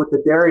merge it with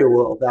the dairy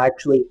world,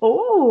 actually.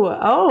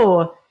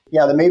 Oh.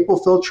 Yeah, the maple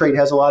filtrate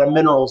has a lot of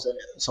minerals in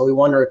it. So we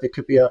wonder if it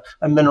could be a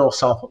mineral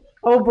supplement.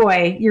 Oh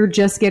boy, you're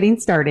just getting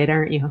started,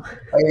 aren't you?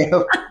 I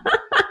am.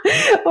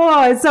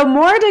 Oh, so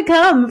more to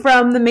come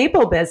from the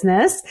maple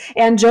business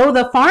and Joe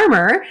the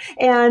farmer.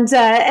 And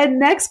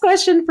next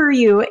question for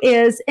you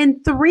is,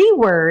 in 3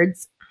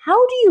 words,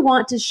 how do you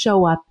want to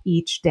show up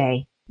each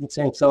day? You're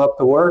saying show up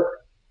to work?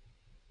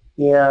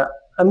 Yeah,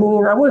 I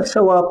mean, I want to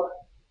show up,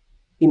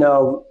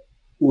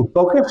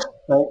 focused.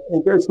 Right?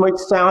 It might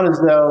sound as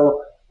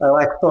though I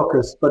lack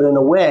focus, but in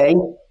a way,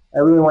 I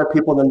really want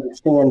people to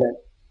understand that,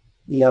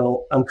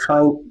 I'm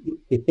trying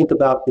to think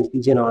about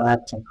these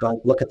interactions, like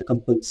look at the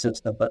complete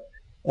system. But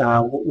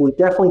we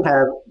definitely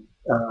have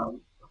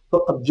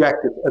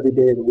objectives every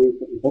day of the week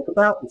that we think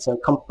about. And so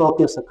come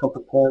focused and come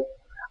prepared.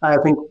 I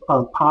think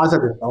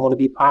positive. I want to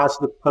be a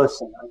positive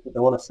person. I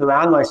want to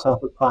surround myself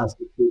with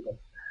positive people.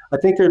 I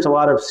think there's a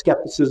lot of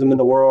skepticism in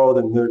the world,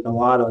 and there's a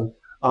lot of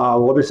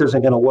well, this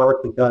isn't going to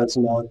work because it's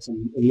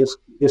in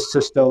this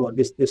system or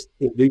this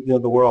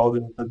the world,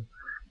 and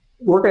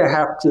we're going to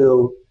have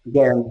to,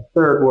 again,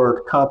 third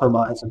word,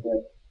 compromise a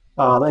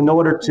bit in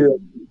order to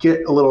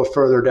get a little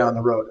further down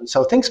the road. And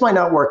so things might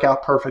not work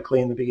out perfectly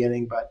in the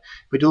beginning, but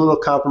we do a little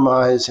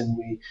compromise and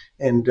we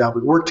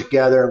work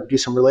together and do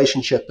some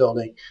relationship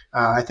building.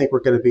 I think we're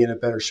going to be in a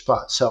better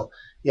spot. So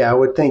yeah, I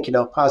would think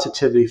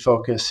positivity,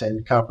 focus,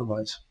 and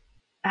compromise.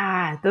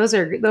 Yeah,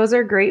 those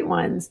are great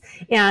ones,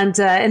 and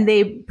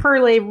they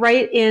parlay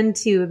right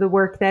into the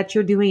work that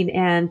you're doing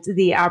and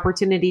the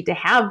opportunity to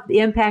have the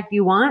impact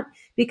you want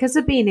because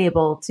of being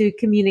able to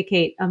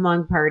communicate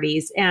among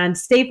parties and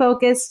stay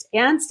focused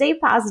and stay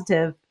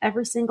positive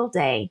every single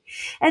day.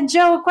 And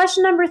Joe,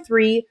 question number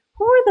 3.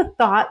 Who are the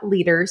thought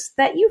leaders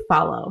that you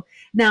follow?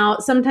 Now,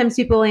 sometimes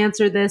people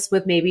answer this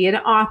with maybe an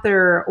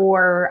author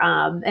or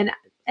an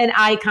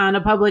icon,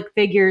 a public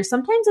figure.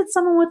 Sometimes it's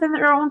someone within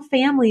their own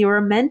family or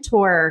a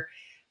mentor.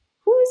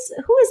 Who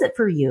is it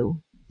for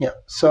you? Yeah.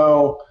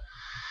 So,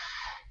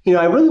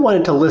 I really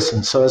wanted to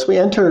listen. So as we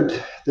entered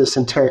this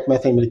enteric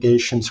methane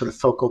mitigation sort of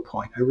focal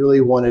point, I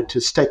really wanted to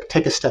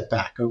take a step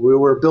back. We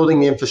were building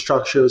the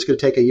infrastructure. It was going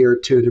to take a year or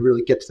two to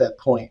really get to that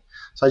point.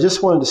 So I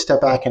just wanted to step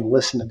back and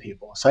listen to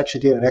people. So I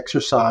actually did an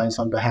exercise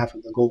on behalf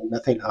of the Global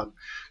Methane Hub.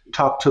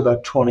 Talked to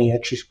about 20,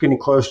 actually getting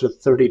closer to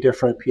 30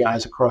 different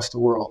PIs across the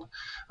world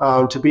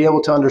to be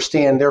able to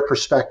understand their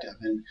perspective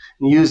and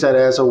use that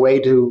as a way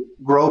to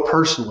grow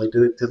personally,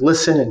 to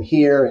listen and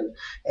hear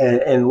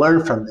and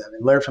learn from them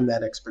and learn from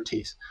that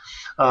expertise.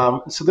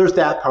 So there's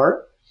that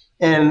part.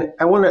 And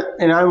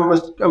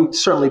I'm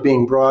certainly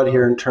being broad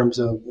here in terms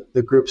of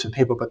the groups of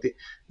people, but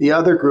the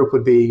other group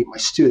would be my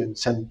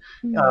students. And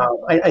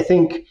I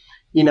think,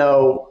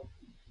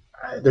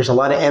 there's a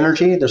lot of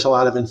energy, there's a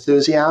lot of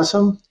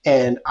enthusiasm,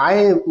 and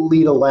I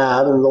lead a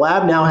lab, and the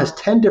lab now has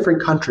 10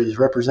 different countries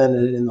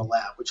represented in the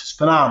lab, which is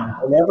phenomenal.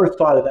 I never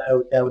thought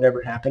that would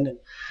ever happen.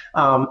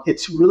 And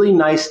it's really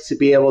nice to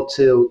be able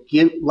to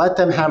let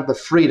them have the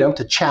freedom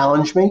to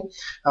challenge me,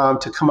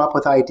 to come up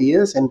with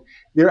ideas. And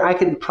there I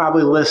could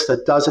probably list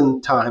a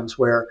dozen times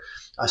where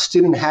a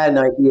student had an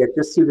idea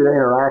just through their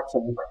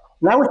interaction.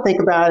 And I would think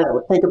about it,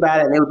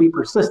 and they would be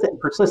persistent.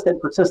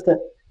 And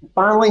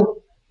finally,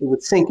 it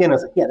would sink in. I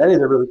was like, yeah, that is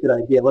a really good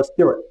idea. Let's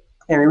do it.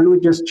 And we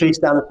would just chase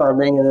down the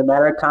funding. And in a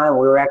matter of time,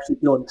 we were actually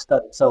doing the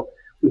study. So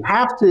we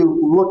have to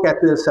look at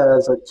this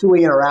as a two-way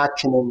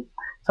interaction. And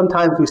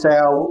sometimes we say,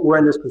 oh, we're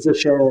in this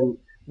position and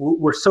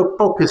we're so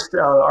focused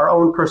on our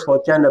own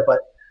personal agenda, but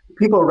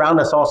people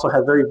around us also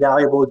have very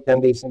valuable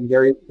agendas and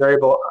very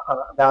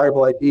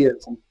valuable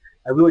ideas. And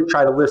I really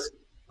try to listen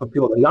for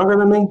people that are younger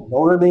than me,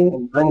 older than me,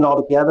 and bring it all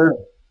together.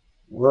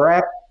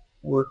 We're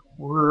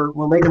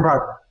making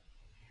progress.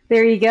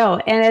 There you go.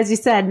 And as you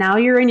said, now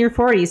you're in your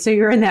 40s. So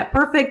you're in that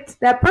perfect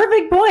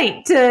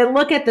point to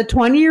look at the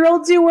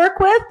 20-year-olds you work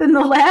with in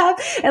the lab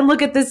and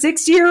look at the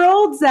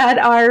 60-year-olds that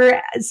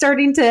are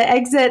starting to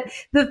exit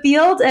the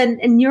field.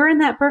 And you're in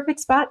that perfect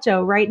spot,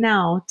 Joe, right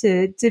now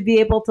to be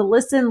able to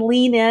listen,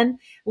 lean in,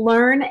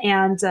 learn,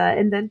 and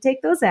then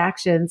take those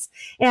actions.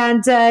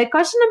 And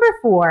question number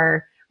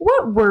 4.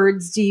 What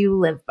words do you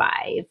live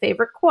by?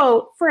 Favorite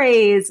quote,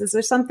 phrase? Is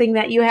there something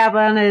that you have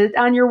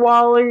on your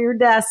wall or your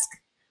desk?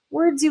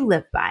 Words you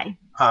live by?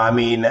 I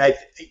mean, I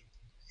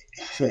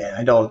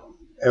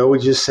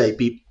would just say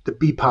be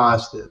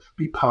positive.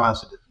 Be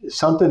positive. It's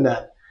something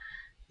that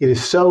it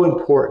is so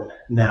important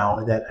now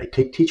that I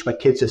teach my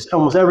kids this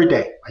almost every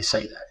day. I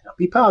say that,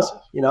 be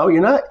positive.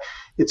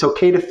 It's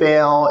okay to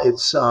fail.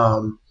 It's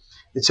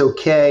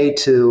okay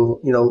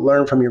to,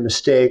 learn from your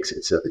mistakes.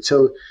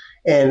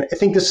 And I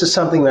think this is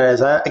something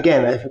that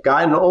I've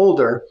gotten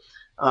older,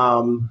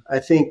 I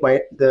think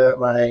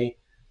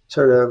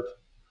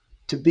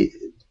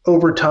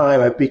over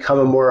time, I've become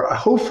a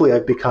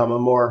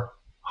more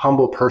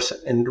humble person.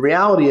 And the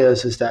reality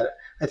is that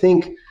I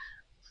think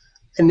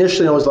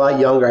initially I was a lot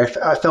younger.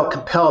 I felt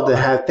compelled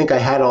to think I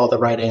had all the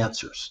right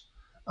answers.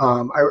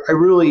 I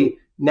really,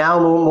 now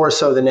more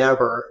so than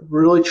ever,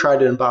 really try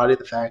to embody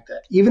the fact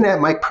that even at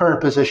my current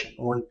position,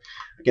 when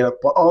I get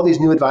all these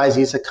new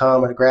advisees that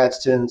come and grad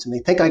students, and they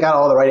think I got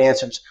all the right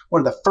answers, one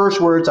of the first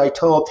words I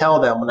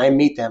tell them when I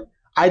meet them,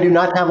 I do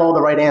not have all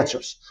the right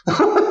answers.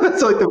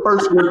 That's like the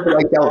first word that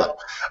I tell them.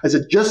 I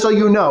said, just so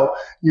you know,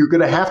 you're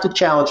going to have to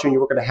challenge me.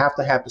 We're going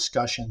to have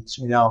discussions,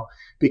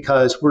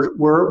 because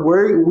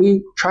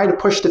we try to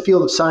push the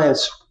field of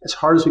science as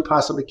hard as we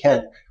possibly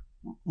can,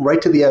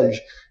 right to the edge.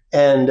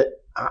 And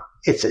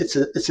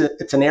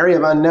it's an area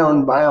of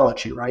unknown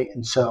biology, right?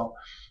 And so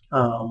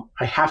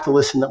I have to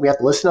listen. We have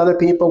to listen to other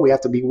people. We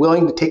have to be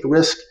willing to take a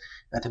risk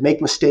and to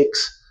make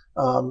mistakes.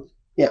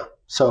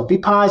 So be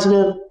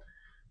positive.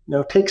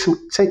 Take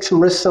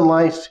some risks in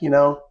life.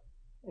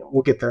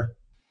 We'll get there.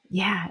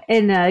 Yeah,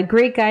 and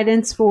great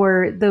guidance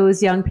for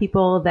those young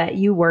people that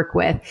you work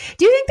with.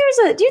 Do you think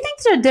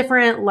there's a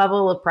different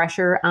level of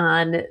pressure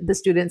on the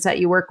students that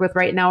you work with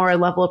right now, or a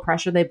level of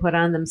pressure they put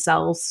on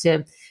themselves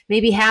to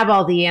maybe have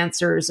all the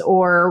answers,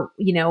 or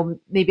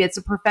maybe it's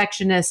a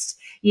perfectionist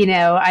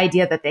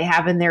idea that they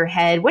have in their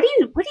head? What do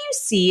you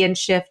see and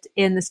shift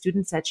in the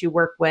students that you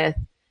work with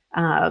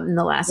in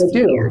the last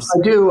few years?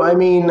 I do. I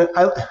mean,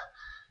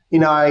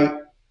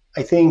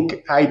 I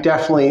think I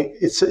definitely,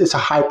 it's a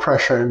high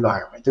pressure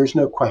environment. There's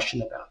no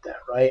question about that,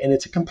 right? And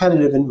it's a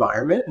competitive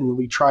environment, and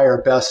we try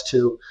our best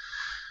to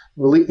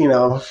really,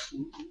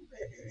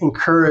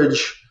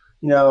 encourage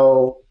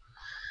our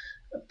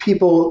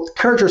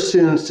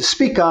students to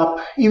speak up,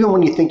 even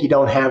when you think you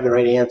don't have the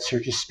right answer.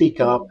 Just speak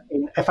up,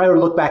 if I were to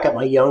look back at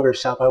my younger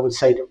self, I would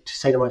say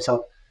to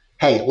myself,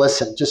 hey,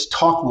 listen, just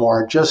talk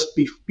more, just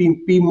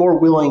be more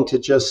willing to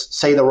just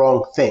say the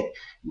wrong thing.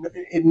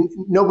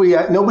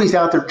 Nobody's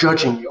out there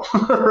judging you,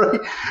 right?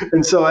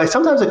 And so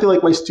sometimes I feel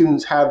like my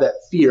students have that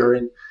fear,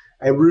 and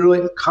I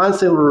really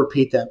constantly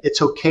repeat them.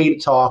 It's okay to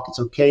talk. It's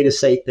okay to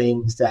say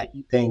things that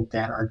you think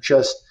that are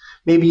just,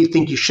 maybe you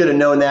think you should have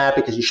known that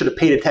because you should have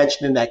paid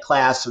attention in that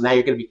class, so now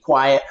you're going to be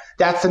quiet.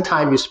 That's the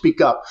time you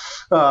speak up,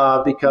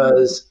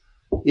 because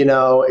you're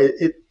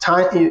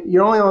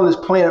only on this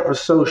planet for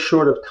so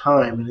short of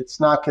time, and it's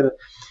not going to.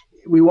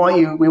 We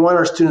want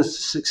our students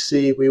to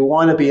succeed. We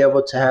want to be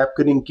able to have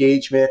good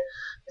engagement,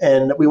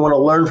 and we want to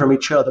learn from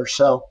each other.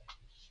 So,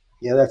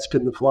 that's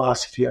been the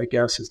philosophy, I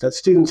guess, is that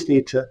students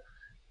need to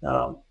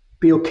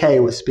be okay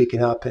with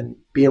speaking up and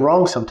being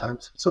wrong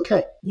sometimes. It's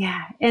okay.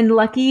 Yeah. And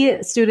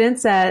lucky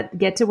students that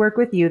get to work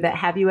with you, that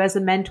have you as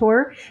a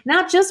mentor,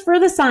 not just for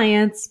the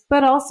science,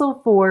 but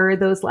also for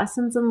those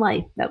lessons in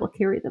life that will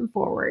carry them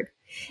forward.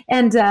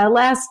 And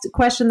last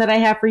question that I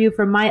have for you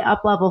from my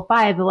up level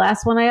 5, the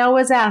last one I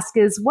always ask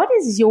is, what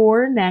is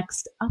your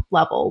next up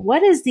level?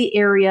 What is the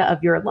area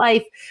of your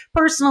life,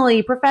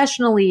 personally,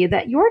 professionally,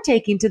 that you're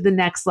taking to the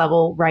next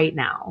level right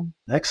now?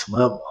 Next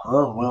level?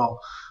 Oh, well,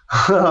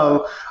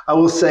 I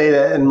will say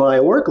that in my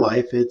work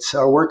life, it's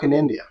our work in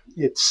India.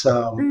 It's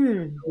there'll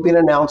be an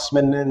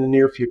announcement in the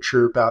near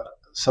future about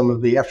some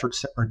of the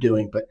efforts that we're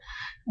doing. But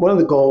one of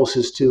the goals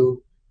is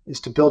to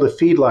build a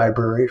feed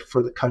library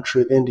for the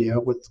country of India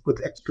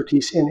with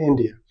expertise in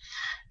India.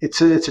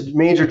 It's a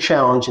major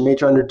challenge, a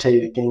major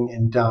undertaking,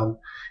 and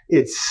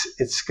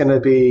it's going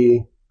to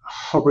be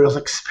a real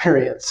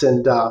experience.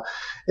 And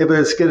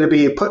it's going to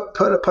be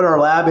put our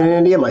lab in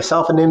India,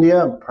 myself in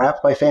India, and perhaps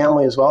my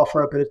family as well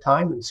for a bit of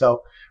time. And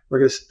so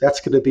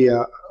that's going to be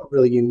a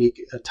really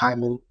unique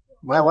time in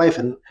my life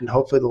and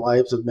hopefully the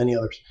lives of many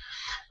others.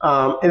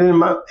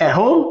 And then at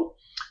home,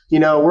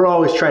 we're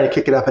always trying to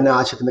kick it up a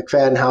notch at the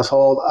McFadden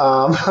household.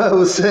 I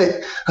will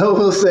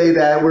say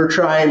that we're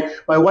trying.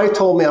 My wife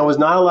told me I was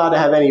not allowed to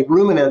have any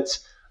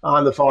ruminants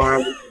on the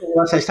farm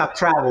unless I stopped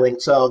traveling.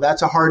 So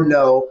that's a hard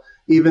no,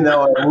 even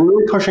though I'm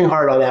really pushing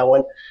hard on that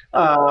one.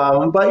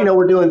 But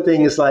we're doing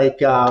things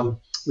like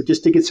we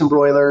just did get some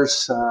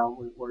broilers.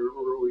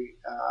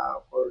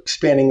 We're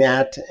expanding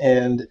that,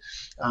 and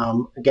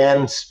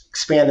again,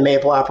 expand the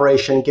maple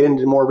operation, get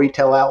into more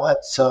retail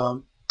outlets.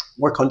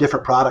 Work on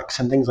different products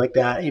and things like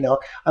that.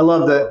 I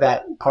love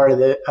that part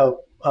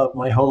of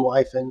my home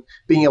life, and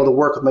being able to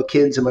work with my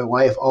kids and my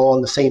wife all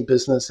in the same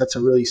business. That's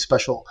a really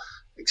special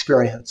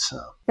experience.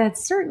 That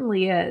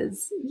certainly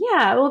is.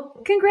 Yeah. Well,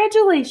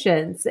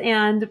 congratulations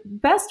and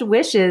best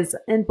wishes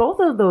in both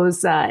of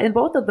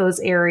those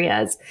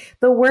areas.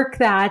 The work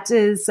that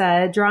is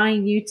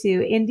drawing you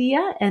to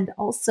India, and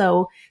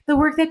also the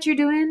work that you're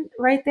doing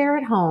right there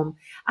at home.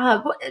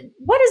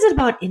 What is it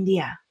about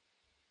India?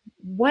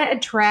 What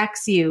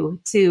attracts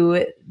you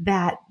to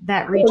that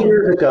region?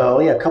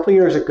 A couple of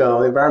years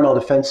ago, the Environmental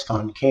Defense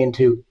Fund came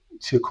to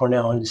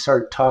Cornell and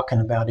started talking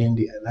about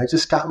India. And it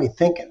just got me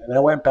thinking. And I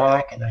went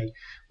back and I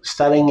was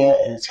studying it,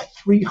 and it's got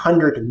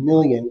 300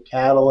 million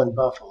cattle and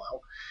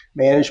buffalo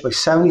managed by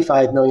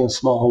 75 million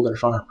smallholder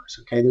farmers.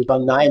 Okay, there's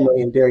about 9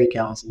 million dairy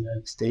cows in the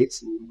United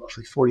States and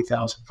roughly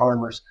 40,000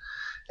 farmers.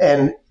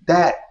 And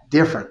that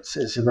difference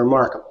is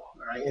remarkable,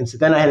 right? And so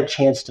then I had a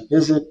chance to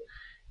visit.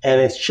 And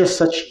it's just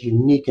such a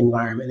unique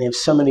environment. They have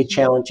so many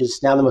challenges.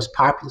 Now the most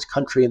populous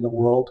country in the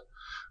world.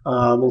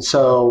 And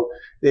so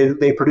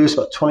they produce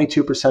about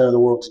 22% of the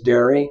world's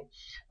dairy.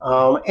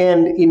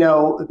 And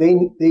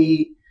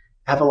they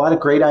have a lot of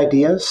great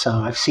ideas.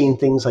 I've seen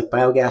things like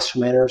biogas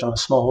fermenters on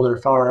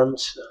smallholder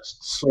farms,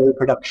 solar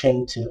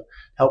production to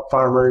help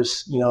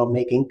farmers,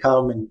 make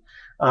income.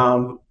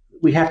 And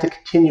we have to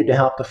continue to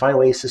help to find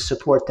ways to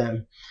support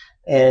them.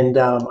 And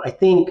I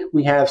think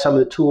we have some of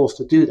the tools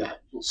to do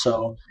that.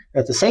 So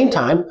at the same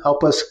time,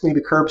 help us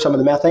maybe curb some of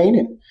the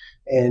methane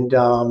and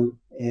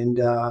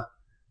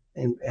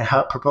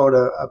help promote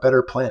a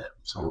better planet.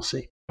 So we'll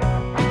see.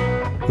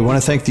 We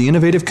want to thank the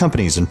innovative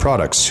companies and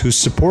products whose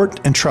support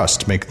and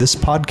trust make this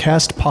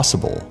podcast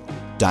possible.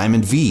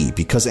 Diamond V,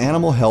 because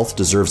animal health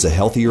deserves a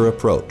healthier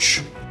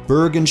approach.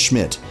 Berg &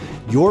 Schmidt,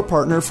 your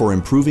partner for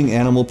improving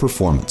animal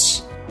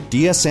performance.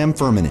 DSM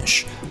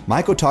Firmenich,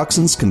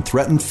 mycotoxins can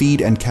threaten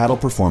feed and cattle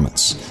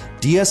performance.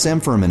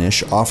 DSM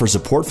Firmenich offers a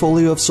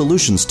portfolio of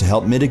solutions to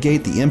help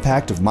mitigate the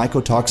impact of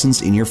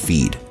mycotoxins in your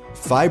feed.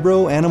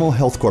 Phibro Animal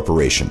Health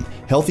Corporation.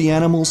 Healthy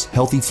animals,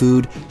 healthy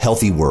food,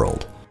 healthy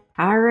world.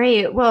 All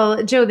right.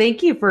 Well, Joe,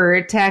 thank you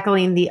for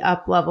tackling the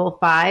up level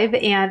 5.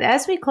 And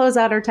as we close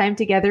out our time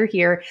together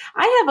here,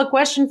 I have a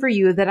question for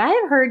you that I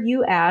have heard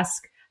you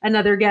ask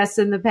another guest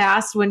in the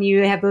past when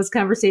you have those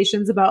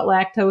conversations about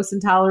lactose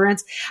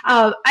intolerance.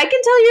 I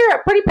can tell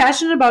you're pretty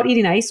passionate about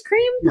eating ice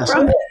cream. Yes,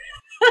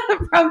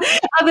 from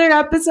other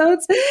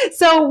episodes.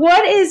 So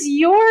what is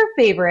your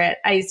favorite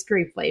ice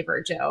cream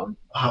flavor, Joe?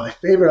 My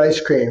favorite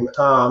ice cream,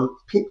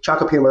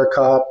 chocolate peanut butter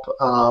cup.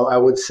 I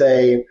would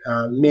say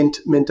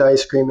mint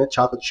ice cream, mint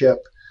chocolate chip.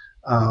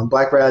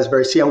 black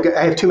raspberry. See,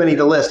 I have too many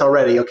to list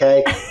already.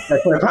 Okay,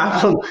 that's my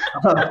problem.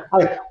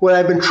 What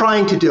I've been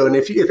trying to do, and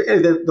if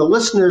the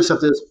listeners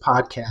of this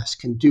podcast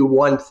can do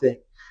one thing,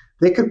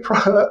 they could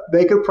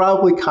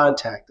probably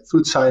contact the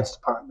food science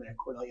department at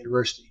Cornell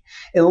University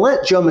and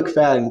let Joe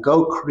McFadden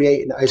go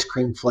create an ice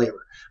cream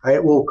flavor. All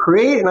right, we'll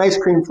create an ice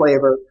cream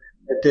flavor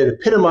that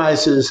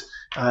epitomizes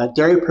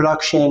dairy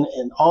production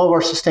and all of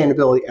our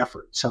sustainability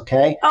efforts,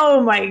 okay?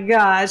 Oh, my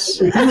gosh.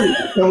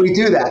 When we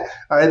do that,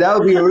 all right, that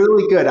would be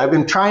really good. I've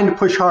been trying to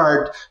push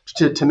hard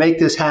to make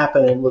this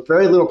happen and with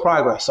very little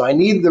progress. So I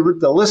need the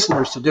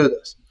listeners to do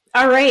this.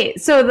 All right.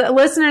 So the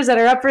listeners that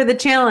are up for the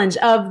challenge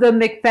of the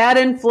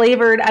McFadden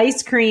flavored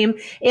ice cream,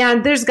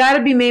 and there's got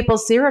to be maple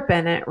syrup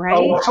in it,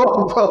 right?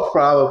 Oh,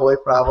 probably.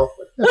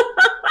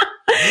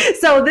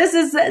 So this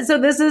is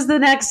the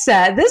next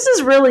set. This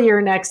is really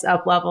your next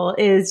up level,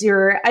 is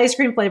your ice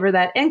cream flavor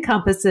that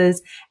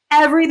encompasses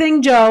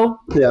everything, Joe.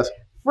 Yes.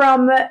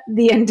 From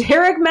the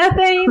enteric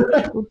methane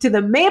to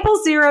the maple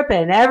syrup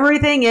and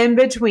everything in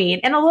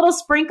between, and a little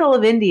sprinkle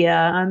of India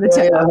on the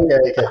top.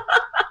 Okay.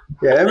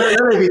 Yeah,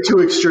 that may be too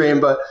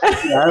extreme, but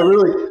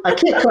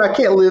I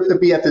can't live to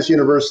be at this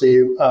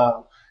university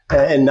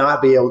and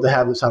not be able to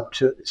have this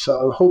opportunity.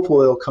 So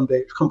hopefully it'll come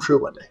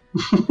true one day.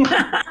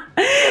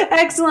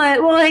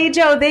 Excellent. Well, hey,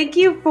 Joe, thank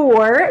you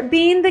for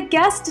being the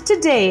guest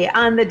today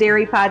on the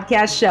Dairy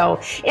Podcast Show.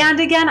 And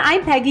again,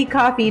 I'm Peggy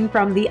Coffeen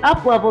from the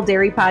Up Level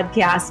Dairy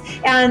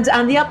Podcast. And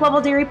on the Up Level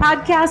Dairy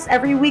Podcast,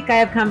 every week I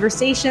have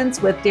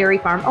conversations with dairy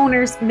farm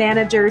owners,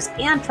 managers,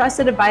 and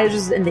trusted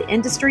advisors in the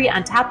industry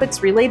on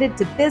topics related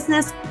to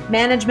business,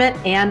 management,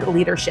 and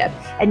leadership.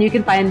 And you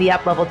can find the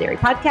Up Level Dairy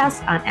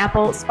Podcast on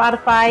Apple,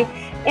 Spotify,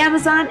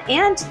 Amazon,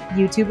 and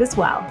YouTube as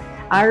well.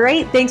 All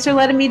right. Thanks for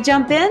letting me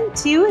jump in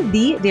to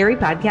the Dairy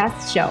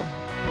Podcast Show.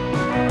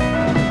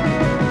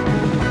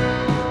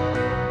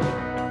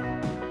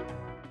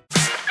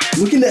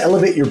 Looking to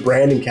elevate your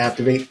brand and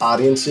captivate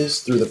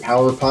audiences through the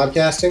power of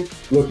podcasting?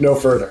 Look no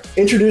further.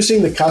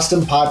 Introducing the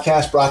Custom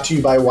Podcast brought to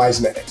you by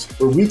Wisemedics,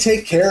 where we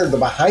take care of the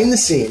behind the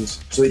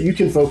scenes so that you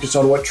can focus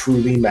on what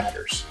truly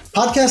matters.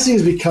 Podcasting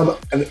has become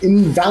an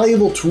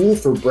invaluable tool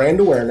for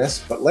brand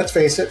awareness, but let's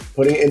face it,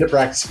 putting it into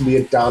practice can be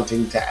a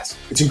daunting task.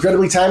 It's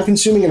incredibly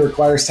time-consuming and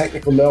requires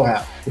technical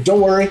know-how. But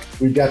don't worry,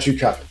 we've got you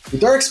covered.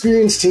 With our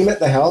experienced team at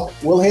the helm,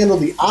 we'll handle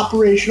the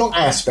operational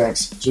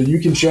aspects so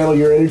you can channel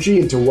your energy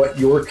into what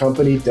your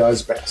company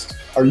does best.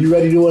 Are you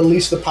ready to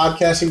unleash the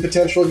podcasting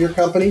potential of your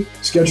company?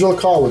 Schedule a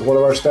call with one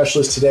of our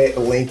specialists today at the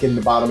link in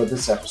the bottom of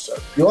this episode.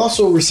 You'll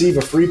also receive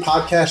a free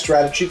podcast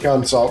strategy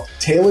consult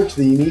tailored to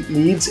the unique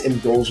needs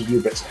and goals of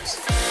your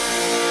business.